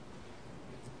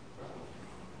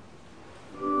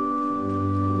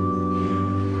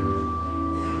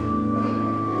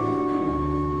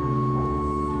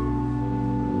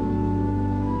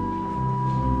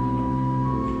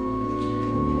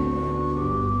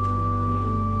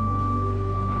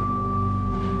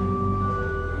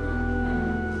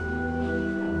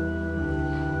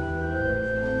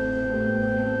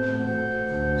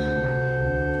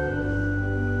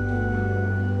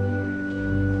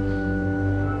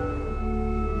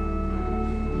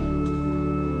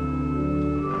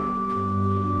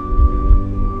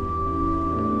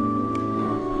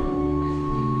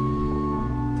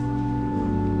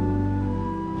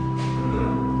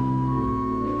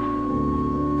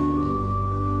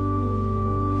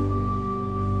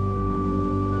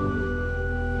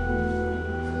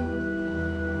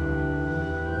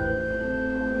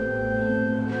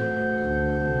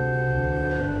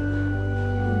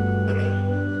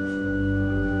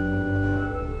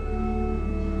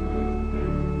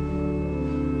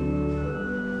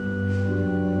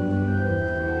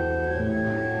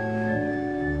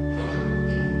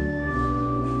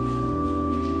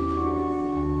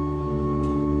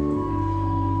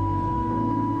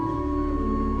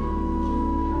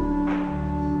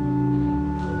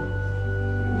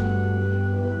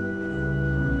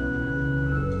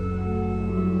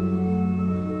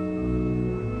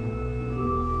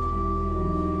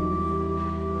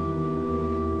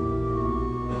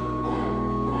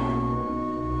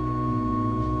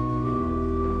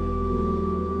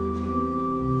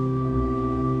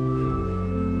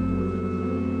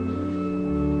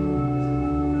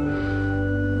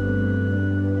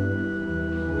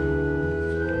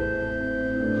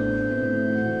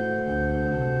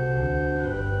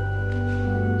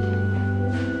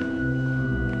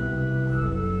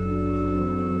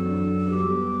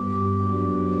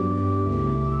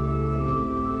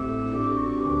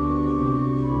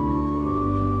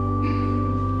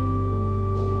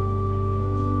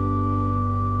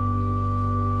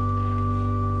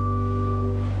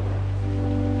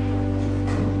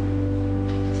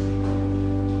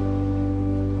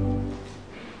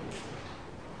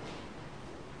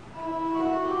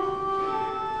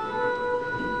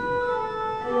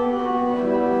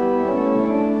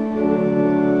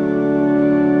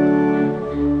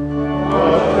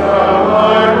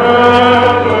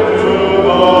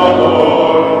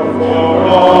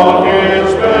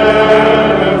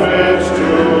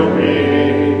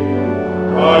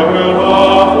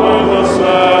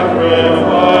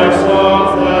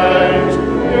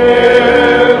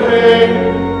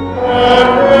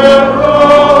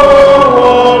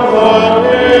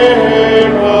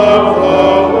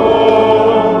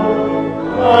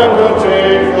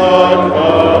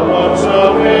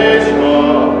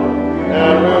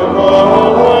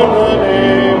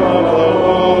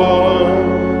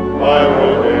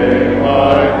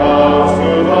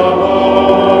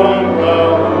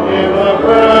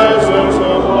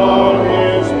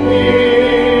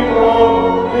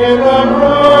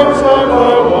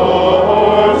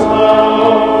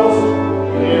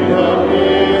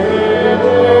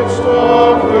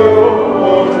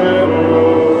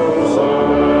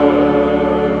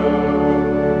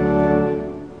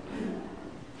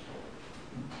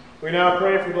 We now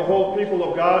pray for the whole people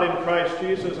of God in Christ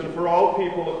Jesus and for all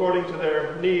people according to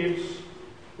their needs.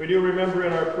 We do remember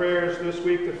in our prayers this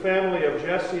week the family of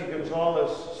Jesse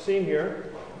Gonzalez Sr.,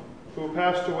 who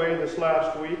passed away this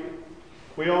last week.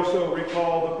 We also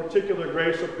recall the particular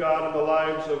grace of God in the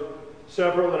lives of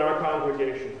several in our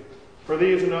congregation. For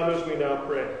these and others we now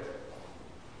pray.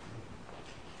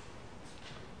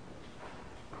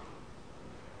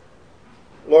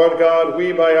 Lord God,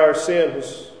 we by our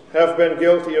sins have been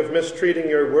guilty of mistreating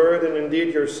your word and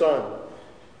indeed your Son,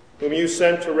 whom you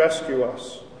sent to rescue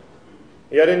us.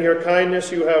 Yet in your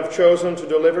kindness you have chosen to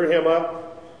deliver him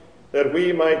up, that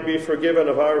we might be forgiven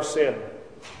of our sin.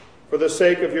 For the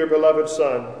sake of your beloved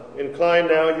Son, incline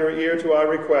now your ear to our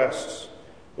requests.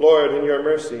 Lord, in your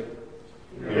mercy,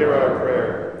 hear our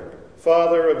prayer.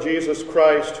 Father of Jesus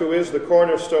Christ, who is the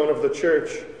cornerstone of the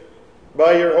church,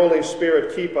 by your Holy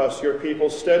Spirit keep us, your people,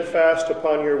 steadfast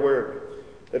upon your word,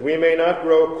 that we may not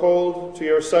grow cold to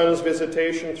your Son's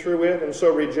visitation through it and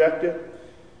so reject it,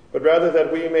 but rather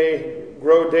that we may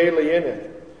grow daily in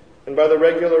it, and by the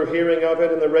regular hearing of it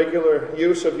and the regular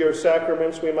use of your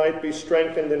sacraments we might be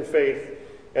strengthened in faith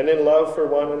and in love for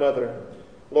one another.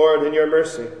 Lord, in your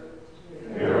mercy,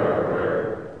 hear our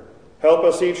prayer. Help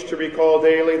us each to recall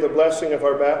daily the blessing of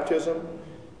our baptism,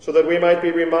 so that we might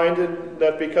be reminded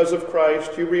that because of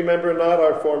Christ you remember not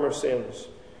our former sins,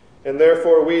 and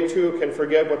therefore we too can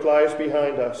forget what lies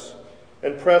behind us,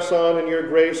 and press on in your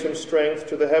grace and strength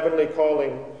to the heavenly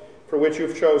calling for which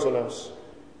you've chosen us.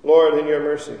 Lord, in your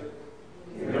mercy,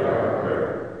 hear our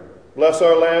prayer. Bless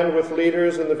our land with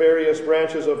leaders in the various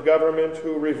branches of government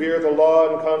who revere the law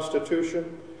and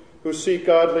constitution, who seek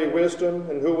godly wisdom,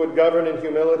 and who would govern in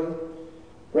humility.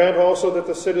 Grant also that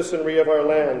the citizenry of our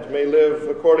land may live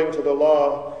according to the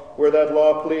law where that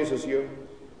law pleases you,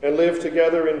 and live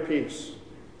together in peace.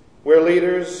 Where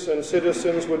leaders and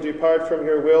citizens would depart from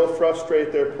your will,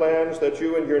 frustrate their plans, that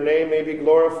you and your name may be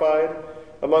glorified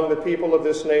among the people of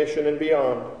this nation and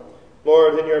beyond.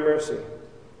 Lord, in your mercy,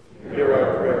 hear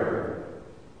our prayer.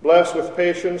 Bless with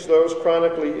patience those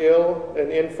chronically ill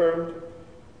and infirmed.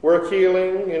 Work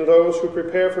healing in those who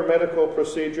prepare for medical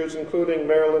procedures, including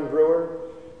Marilyn Brewer,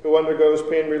 who undergoes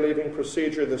pain-relieving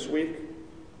procedure this week.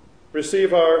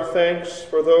 Receive our thanks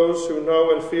for those who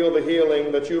know and feel the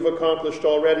healing that you've accomplished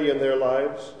already in their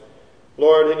lives.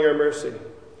 Lord, in your mercy,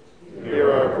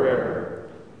 hear our prayer.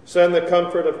 Send the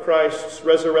comfort of Christ's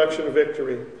resurrection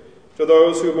victory to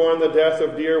those who mourn the death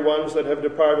of dear ones that have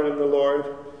departed in the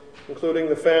Lord, including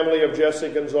the family of Jesse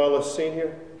Gonzalez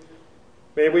Sr.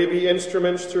 May we be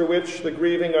instruments through which the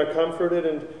grieving are comforted,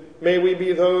 and may we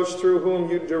be those through whom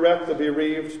you direct the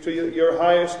bereaved to your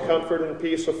highest comfort and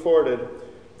peace afforded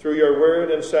through your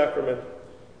word and sacrament.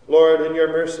 Lord, in your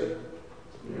mercy,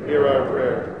 hear our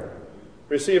prayer.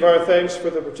 Receive our thanks for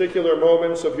the particular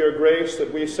moments of your grace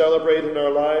that we celebrate in our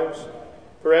lives,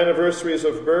 for anniversaries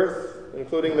of birth,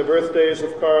 including the birthdays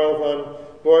of Carl von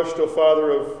Borstel, father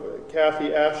of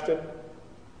Kathy Ashton,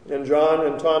 and John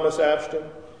and Thomas Ashton,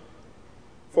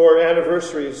 for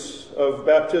anniversaries of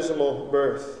baptismal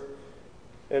birth,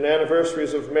 and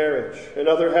anniversaries of marriage, and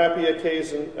other happy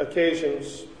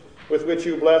occasions with which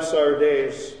you bless our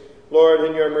days. Lord,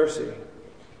 in your mercy,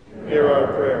 hear our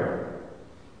prayer.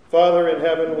 Father in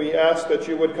heaven, we ask that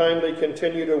you would kindly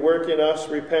continue to work in us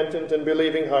repentant and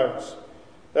believing hearts,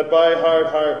 that by hard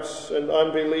hearts and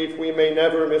unbelief we may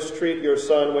never mistreat your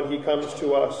Son when he comes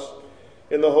to us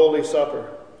in the Holy Supper,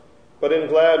 but in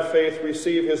glad faith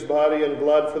receive his body and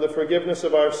blood for the forgiveness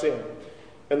of our sin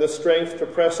and the strength to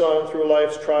press on through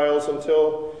life's trials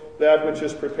until that which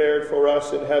is prepared for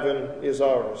us in heaven is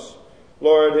ours.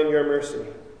 Lord, in your mercy,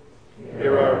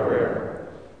 hear our prayer.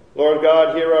 Lord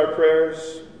God, hear our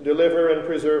prayers, deliver and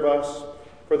preserve us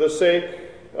for the sake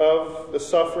of the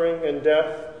suffering and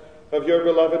death of your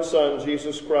beloved Son,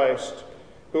 Jesus Christ,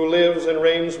 who lives and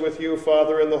reigns with you,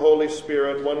 Father, in the Holy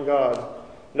Spirit, one God,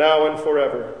 now and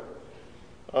forever.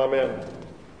 Amen.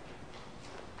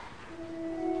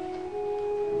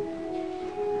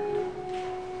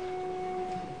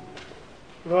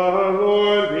 The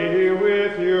Lord be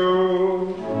with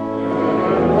you.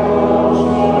 And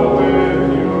also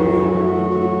with you.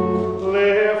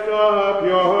 Lift up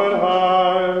your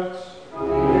hearts. We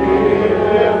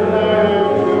lift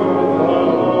them to the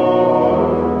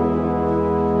Lord.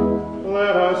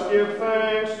 Let us give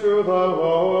thanks to the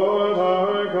Lord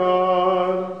our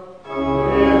God.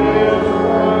 It is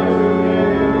right to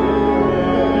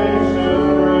give thanks and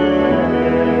praise.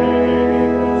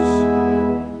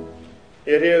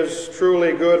 It is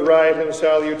truly good, right, and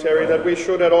salutary that we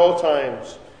should at all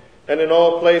times and in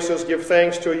all places give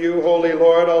thanks to you, Holy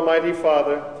Lord, Almighty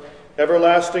Father,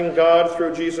 Everlasting God,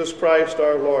 through Jesus Christ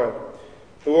our Lord,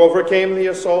 who overcame the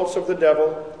assaults of the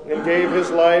devil and gave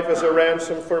his life as a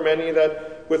ransom for many,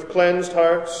 that with cleansed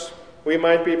hearts we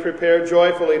might be prepared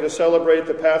joyfully to celebrate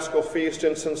the Paschal feast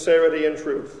in sincerity and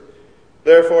truth.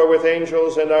 Therefore, with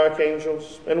angels and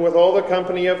archangels, and with all the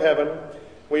company of heaven,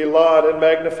 we laud and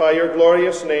magnify your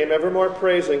glorious name, evermore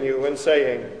praising you and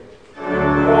saying,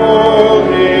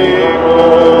 Holy,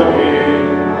 holy,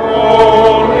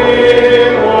 holy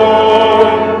Lord,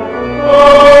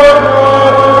 Lord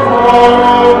God of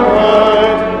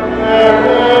Almighty,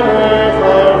 heaven and earth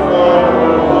are full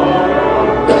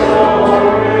of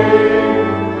glory.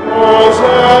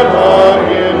 Hosanna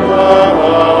in the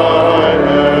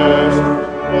highest.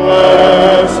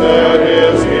 Blessed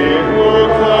is he who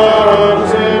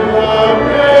comes in the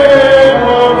name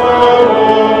of the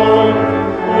Lord.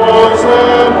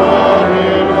 Hosanna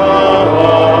in the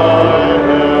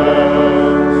highest.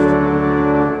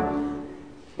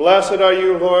 Blessed are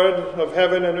you, Lord, of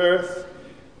heaven and earth,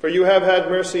 for you have had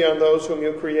mercy on those whom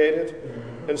you created,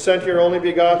 and sent your only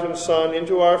begotten Son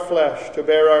into our flesh to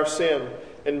bear our sin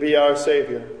and be our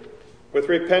Savior. With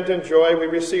repentant joy we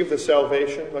receive the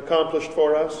salvation accomplished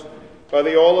for us by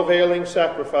the all-availing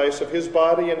sacrifice of his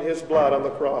body and his blood on the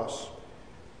cross.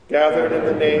 Gathered in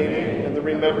the name and the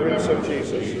remembrance of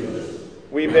Jesus,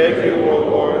 we beg you, O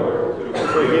Lord, to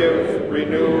forgive,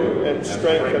 renew, and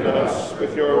strengthen us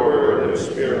with your word and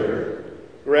spirit.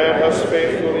 Grant us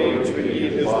faithfully to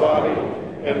eat his body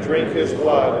and drink his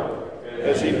blood,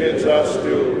 as he bids us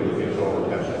do in his own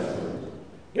testament.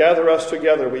 Gather us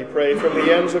together, we pray, from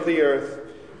the ends of the earth,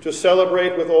 to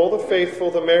celebrate with all the faithful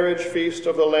the marriage feast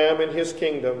of the Lamb in his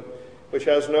kingdom, which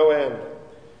has no end.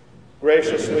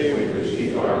 Graciously we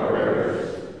receive our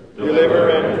prayers. Deliver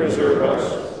and preserve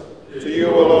us. To you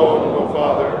alone, O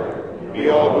Father, be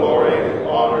all glory,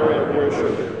 honor, and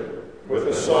worship, with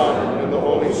the Son and the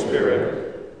Holy Spirit,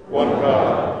 one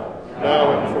God,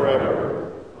 now and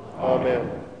forever. Amen.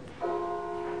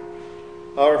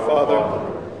 Our Father,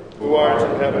 who art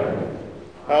in heaven,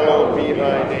 hallowed be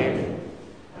thy name.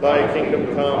 Thy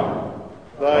kingdom come,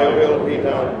 thy will be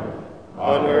done,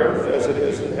 on earth as it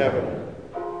is in heaven.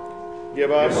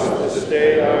 Give us this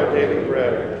day our daily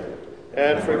bread,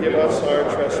 and forgive us our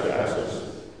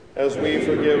trespasses, as we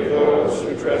forgive those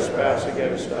who trespass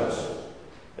against us.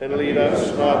 And lead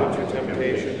us not into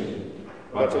temptation,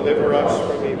 but deliver us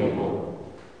from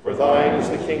evil. For thine is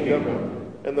the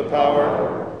kingdom, and the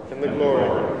power, and the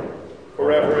glory,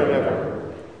 forever and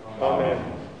ever.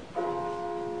 Amen.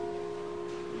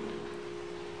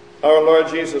 Our Lord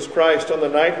Jesus Christ, on the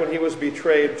night when he was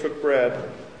betrayed, took bread.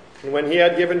 And when he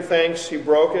had given thanks, he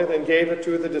broke it and gave it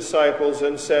to the disciples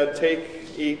and said,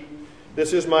 Take, eat.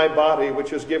 This is my body,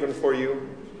 which is given for you.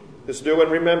 This do in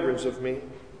remembrance of me.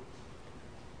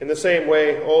 In the same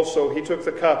way, also, he took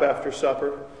the cup after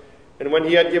supper. And when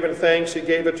he had given thanks, he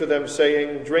gave it to them,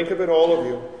 saying, Drink of it, all of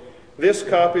you. This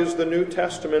cup is the New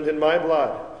Testament in my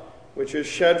blood, which is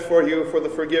shed for you for the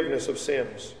forgiveness of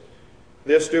sins.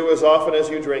 This do as often as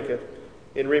you drink it,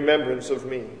 in remembrance of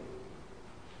me.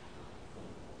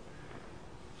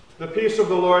 The peace of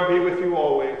the Lord be with you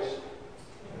always.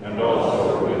 And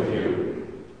also with you.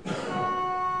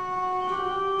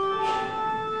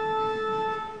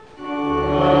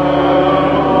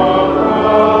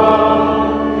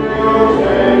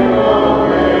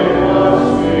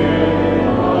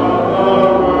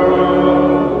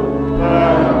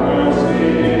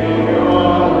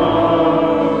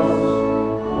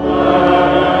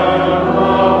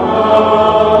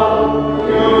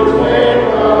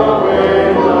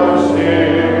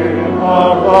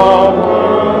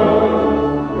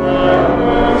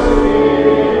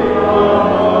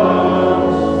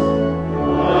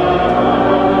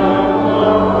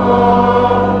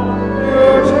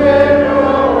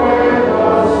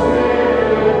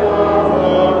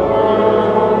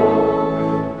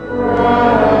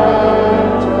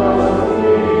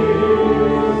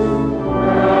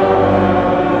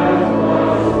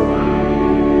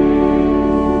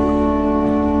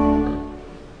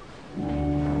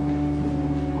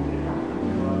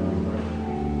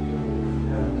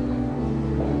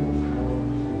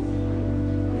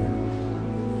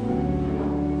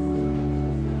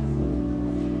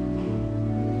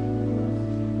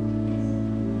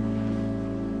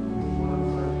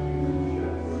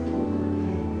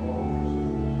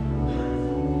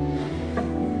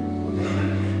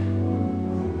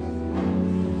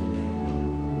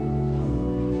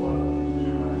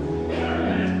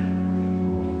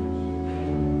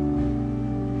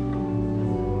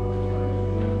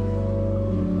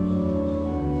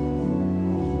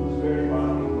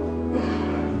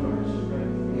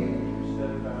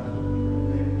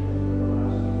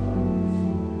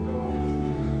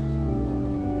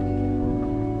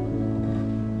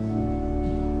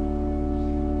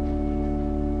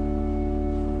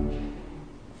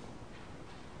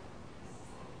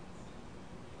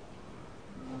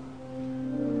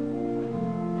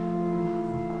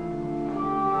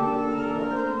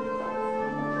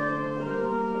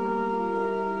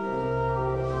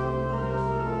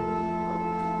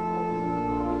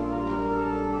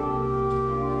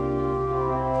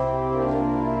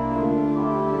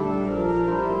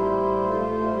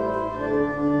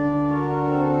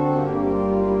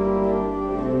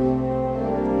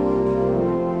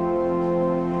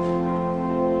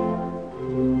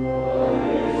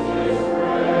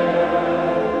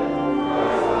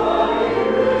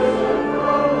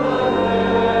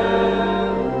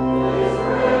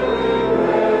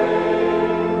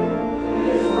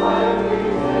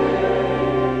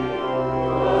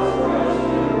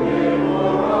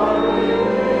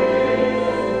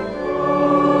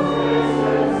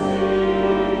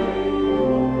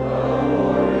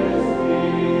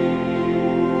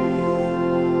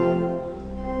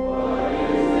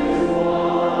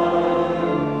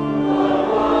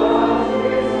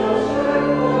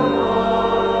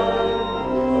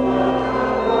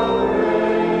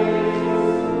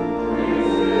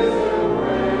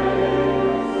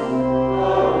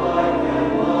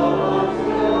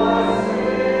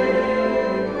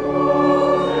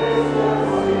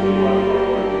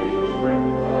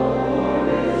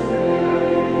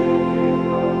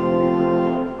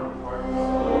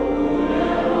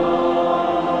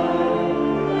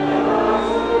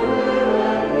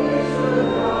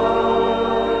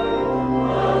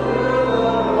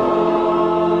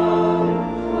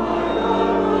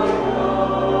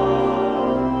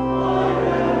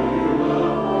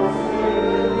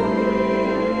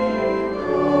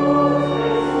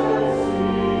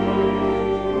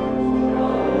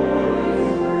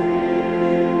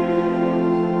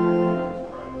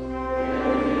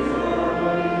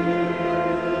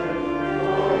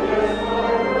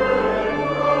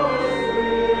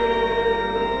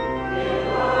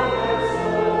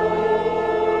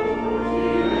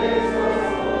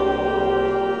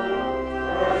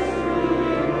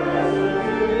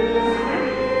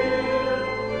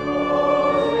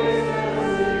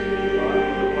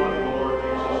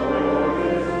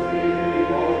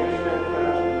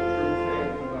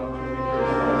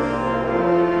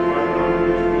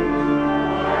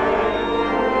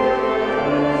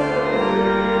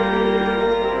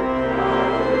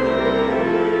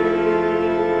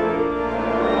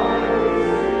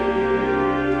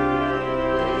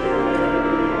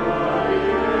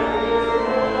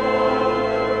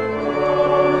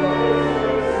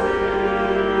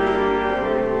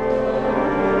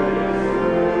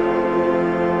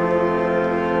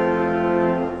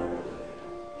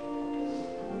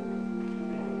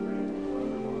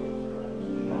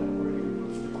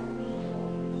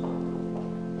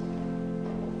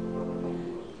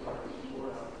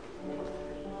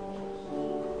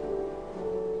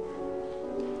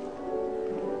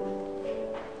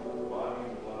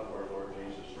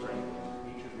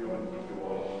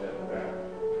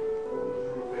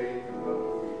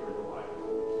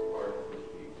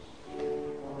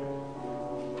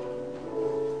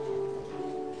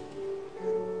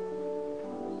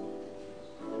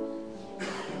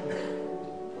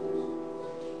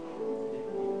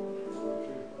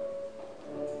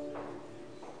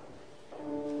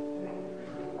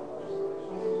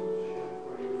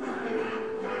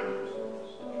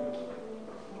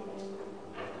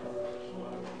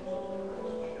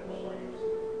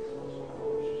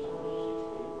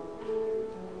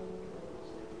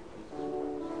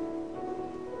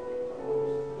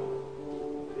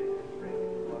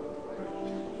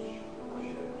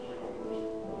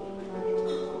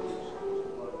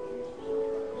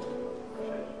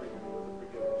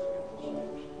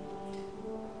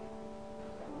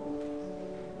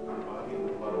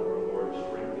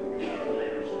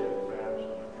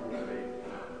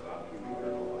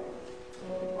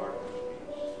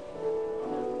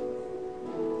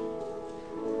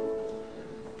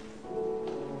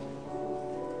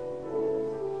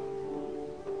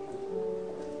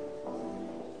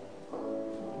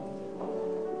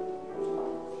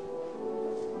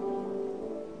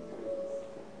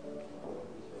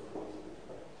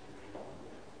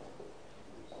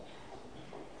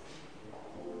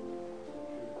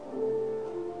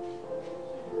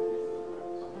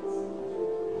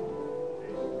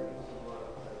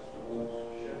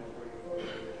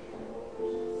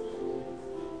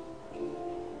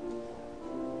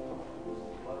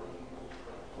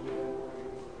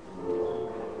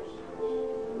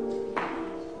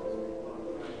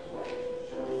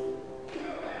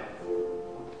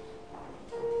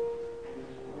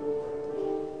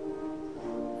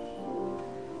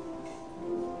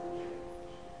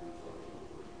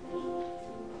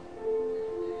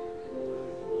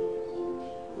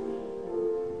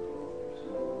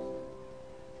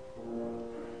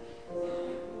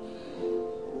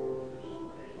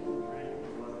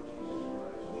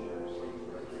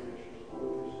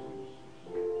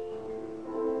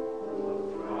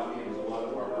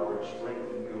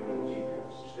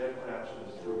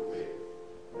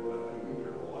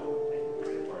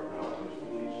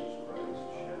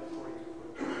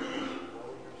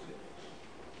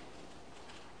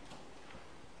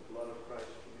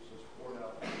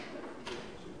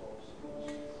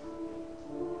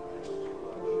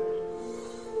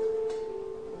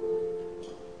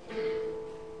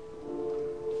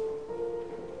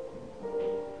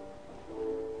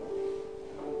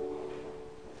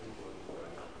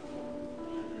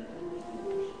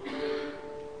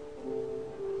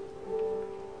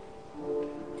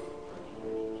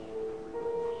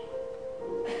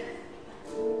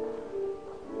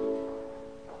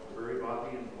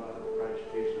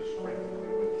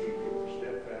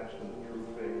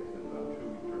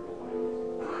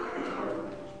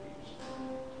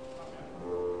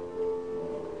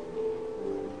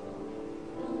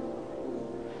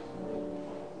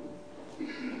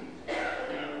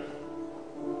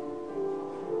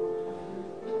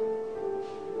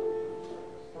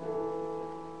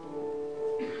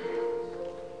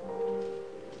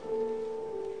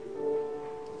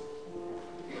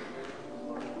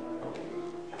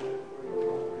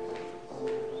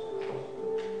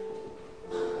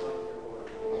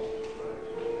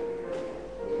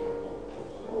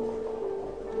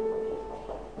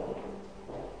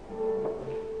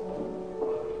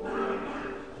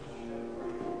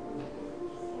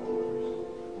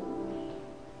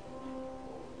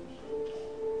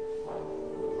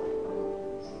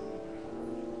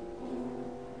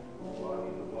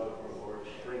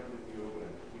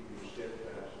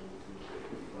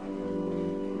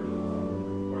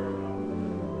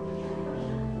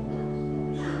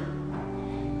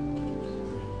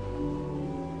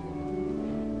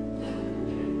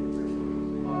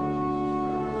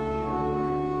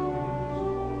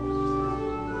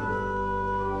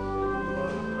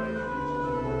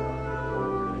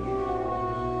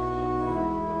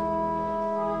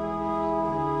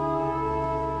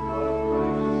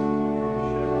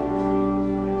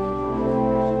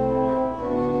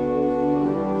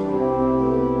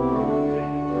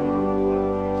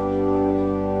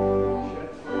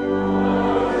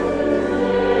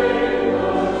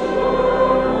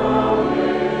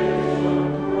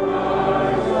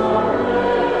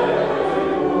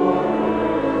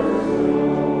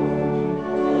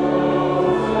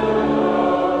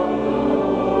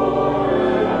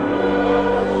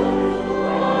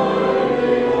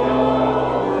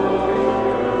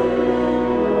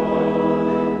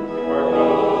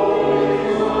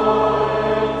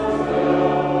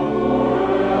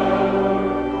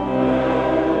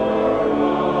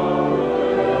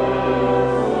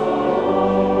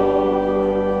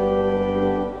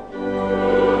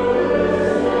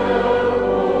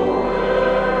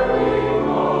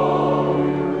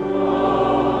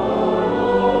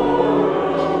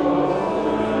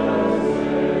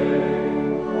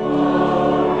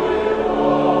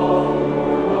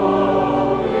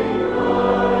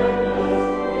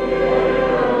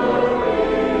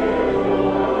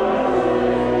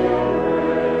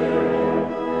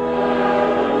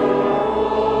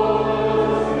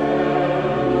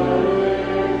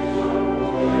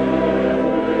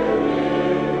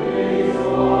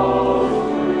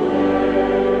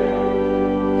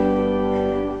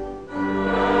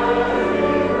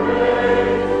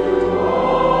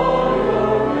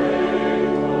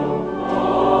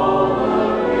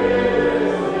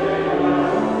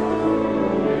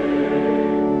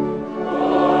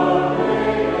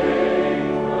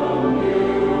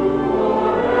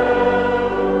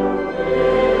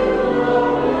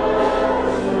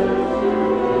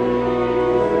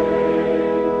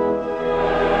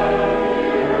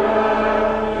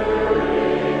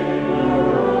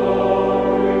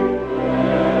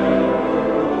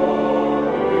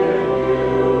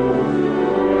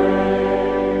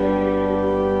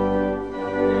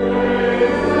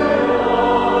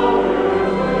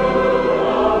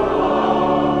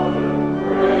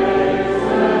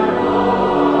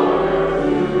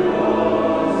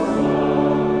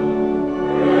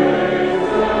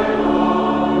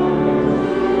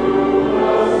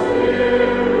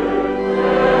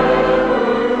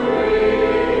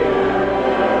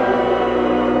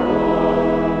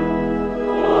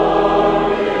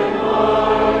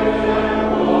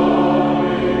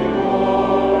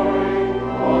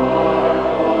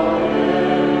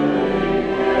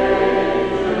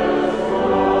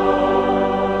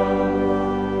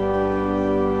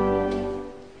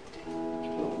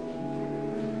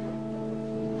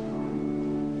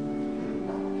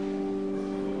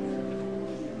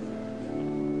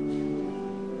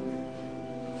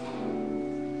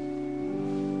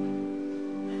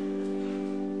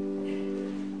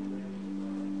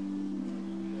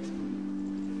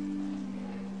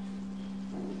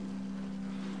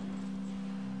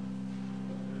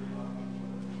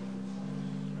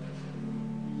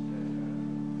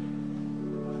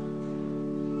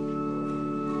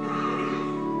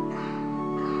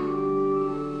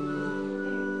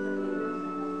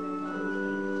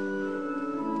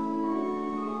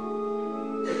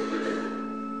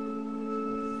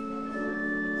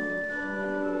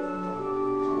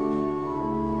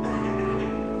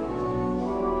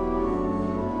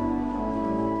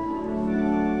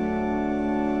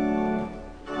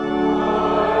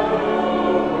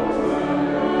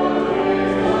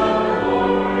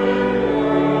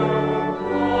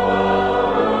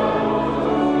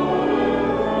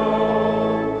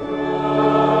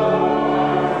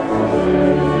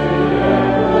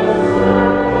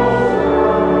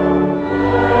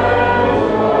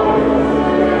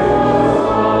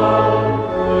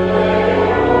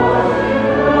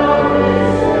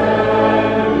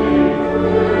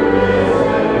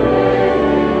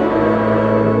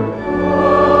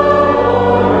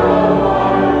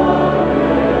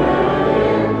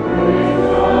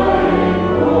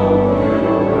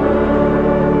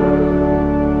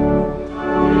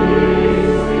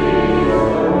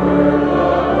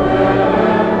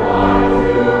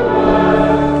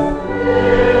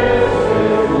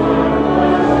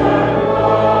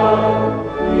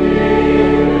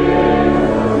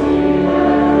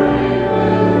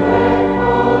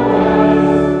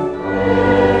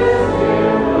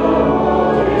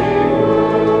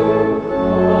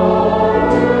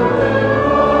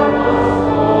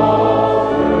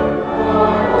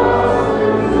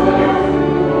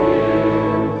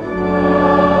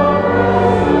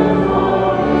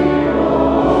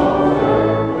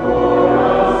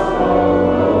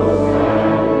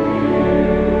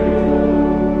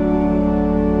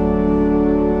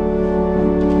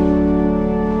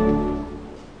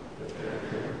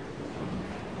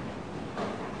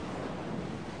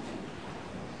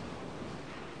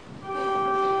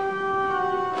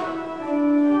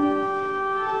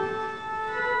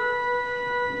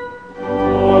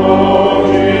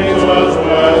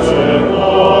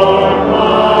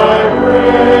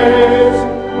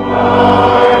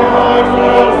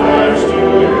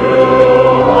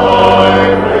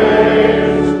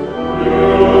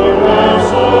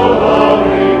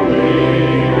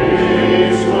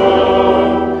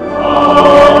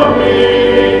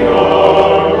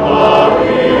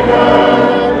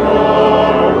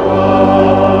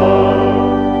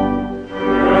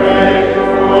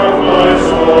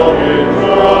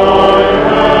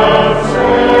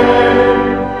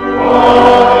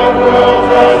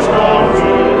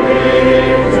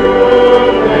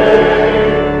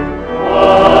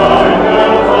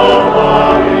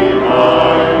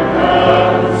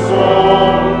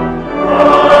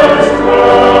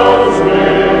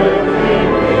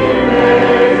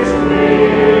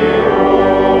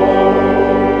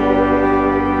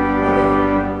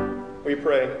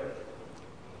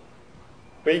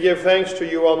 We give thanks to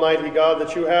you, Almighty God,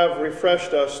 that you have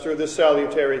refreshed us through this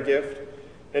salutary gift,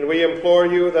 and we implore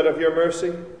you that of your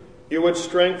mercy you would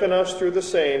strengthen us through the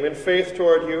same in faith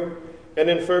toward you and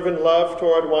in fervent love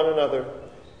toward one another.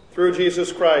 Through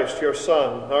Jesus Christ, your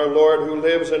Son, our Lord, who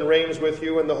lives and reigns with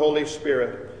you in the Holy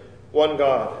Spirit, one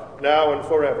God, now and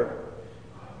forever.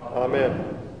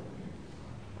 Amen.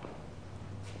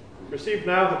 Receive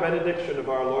now the benediction of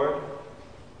our Lord.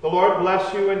 The Lord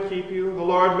bless you and keep you. The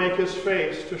Lord make his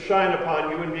face to shine upon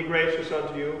you and be gracious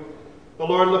unto you. The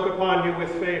Lord look upon you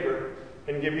with favor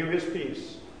and give you his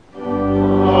peace.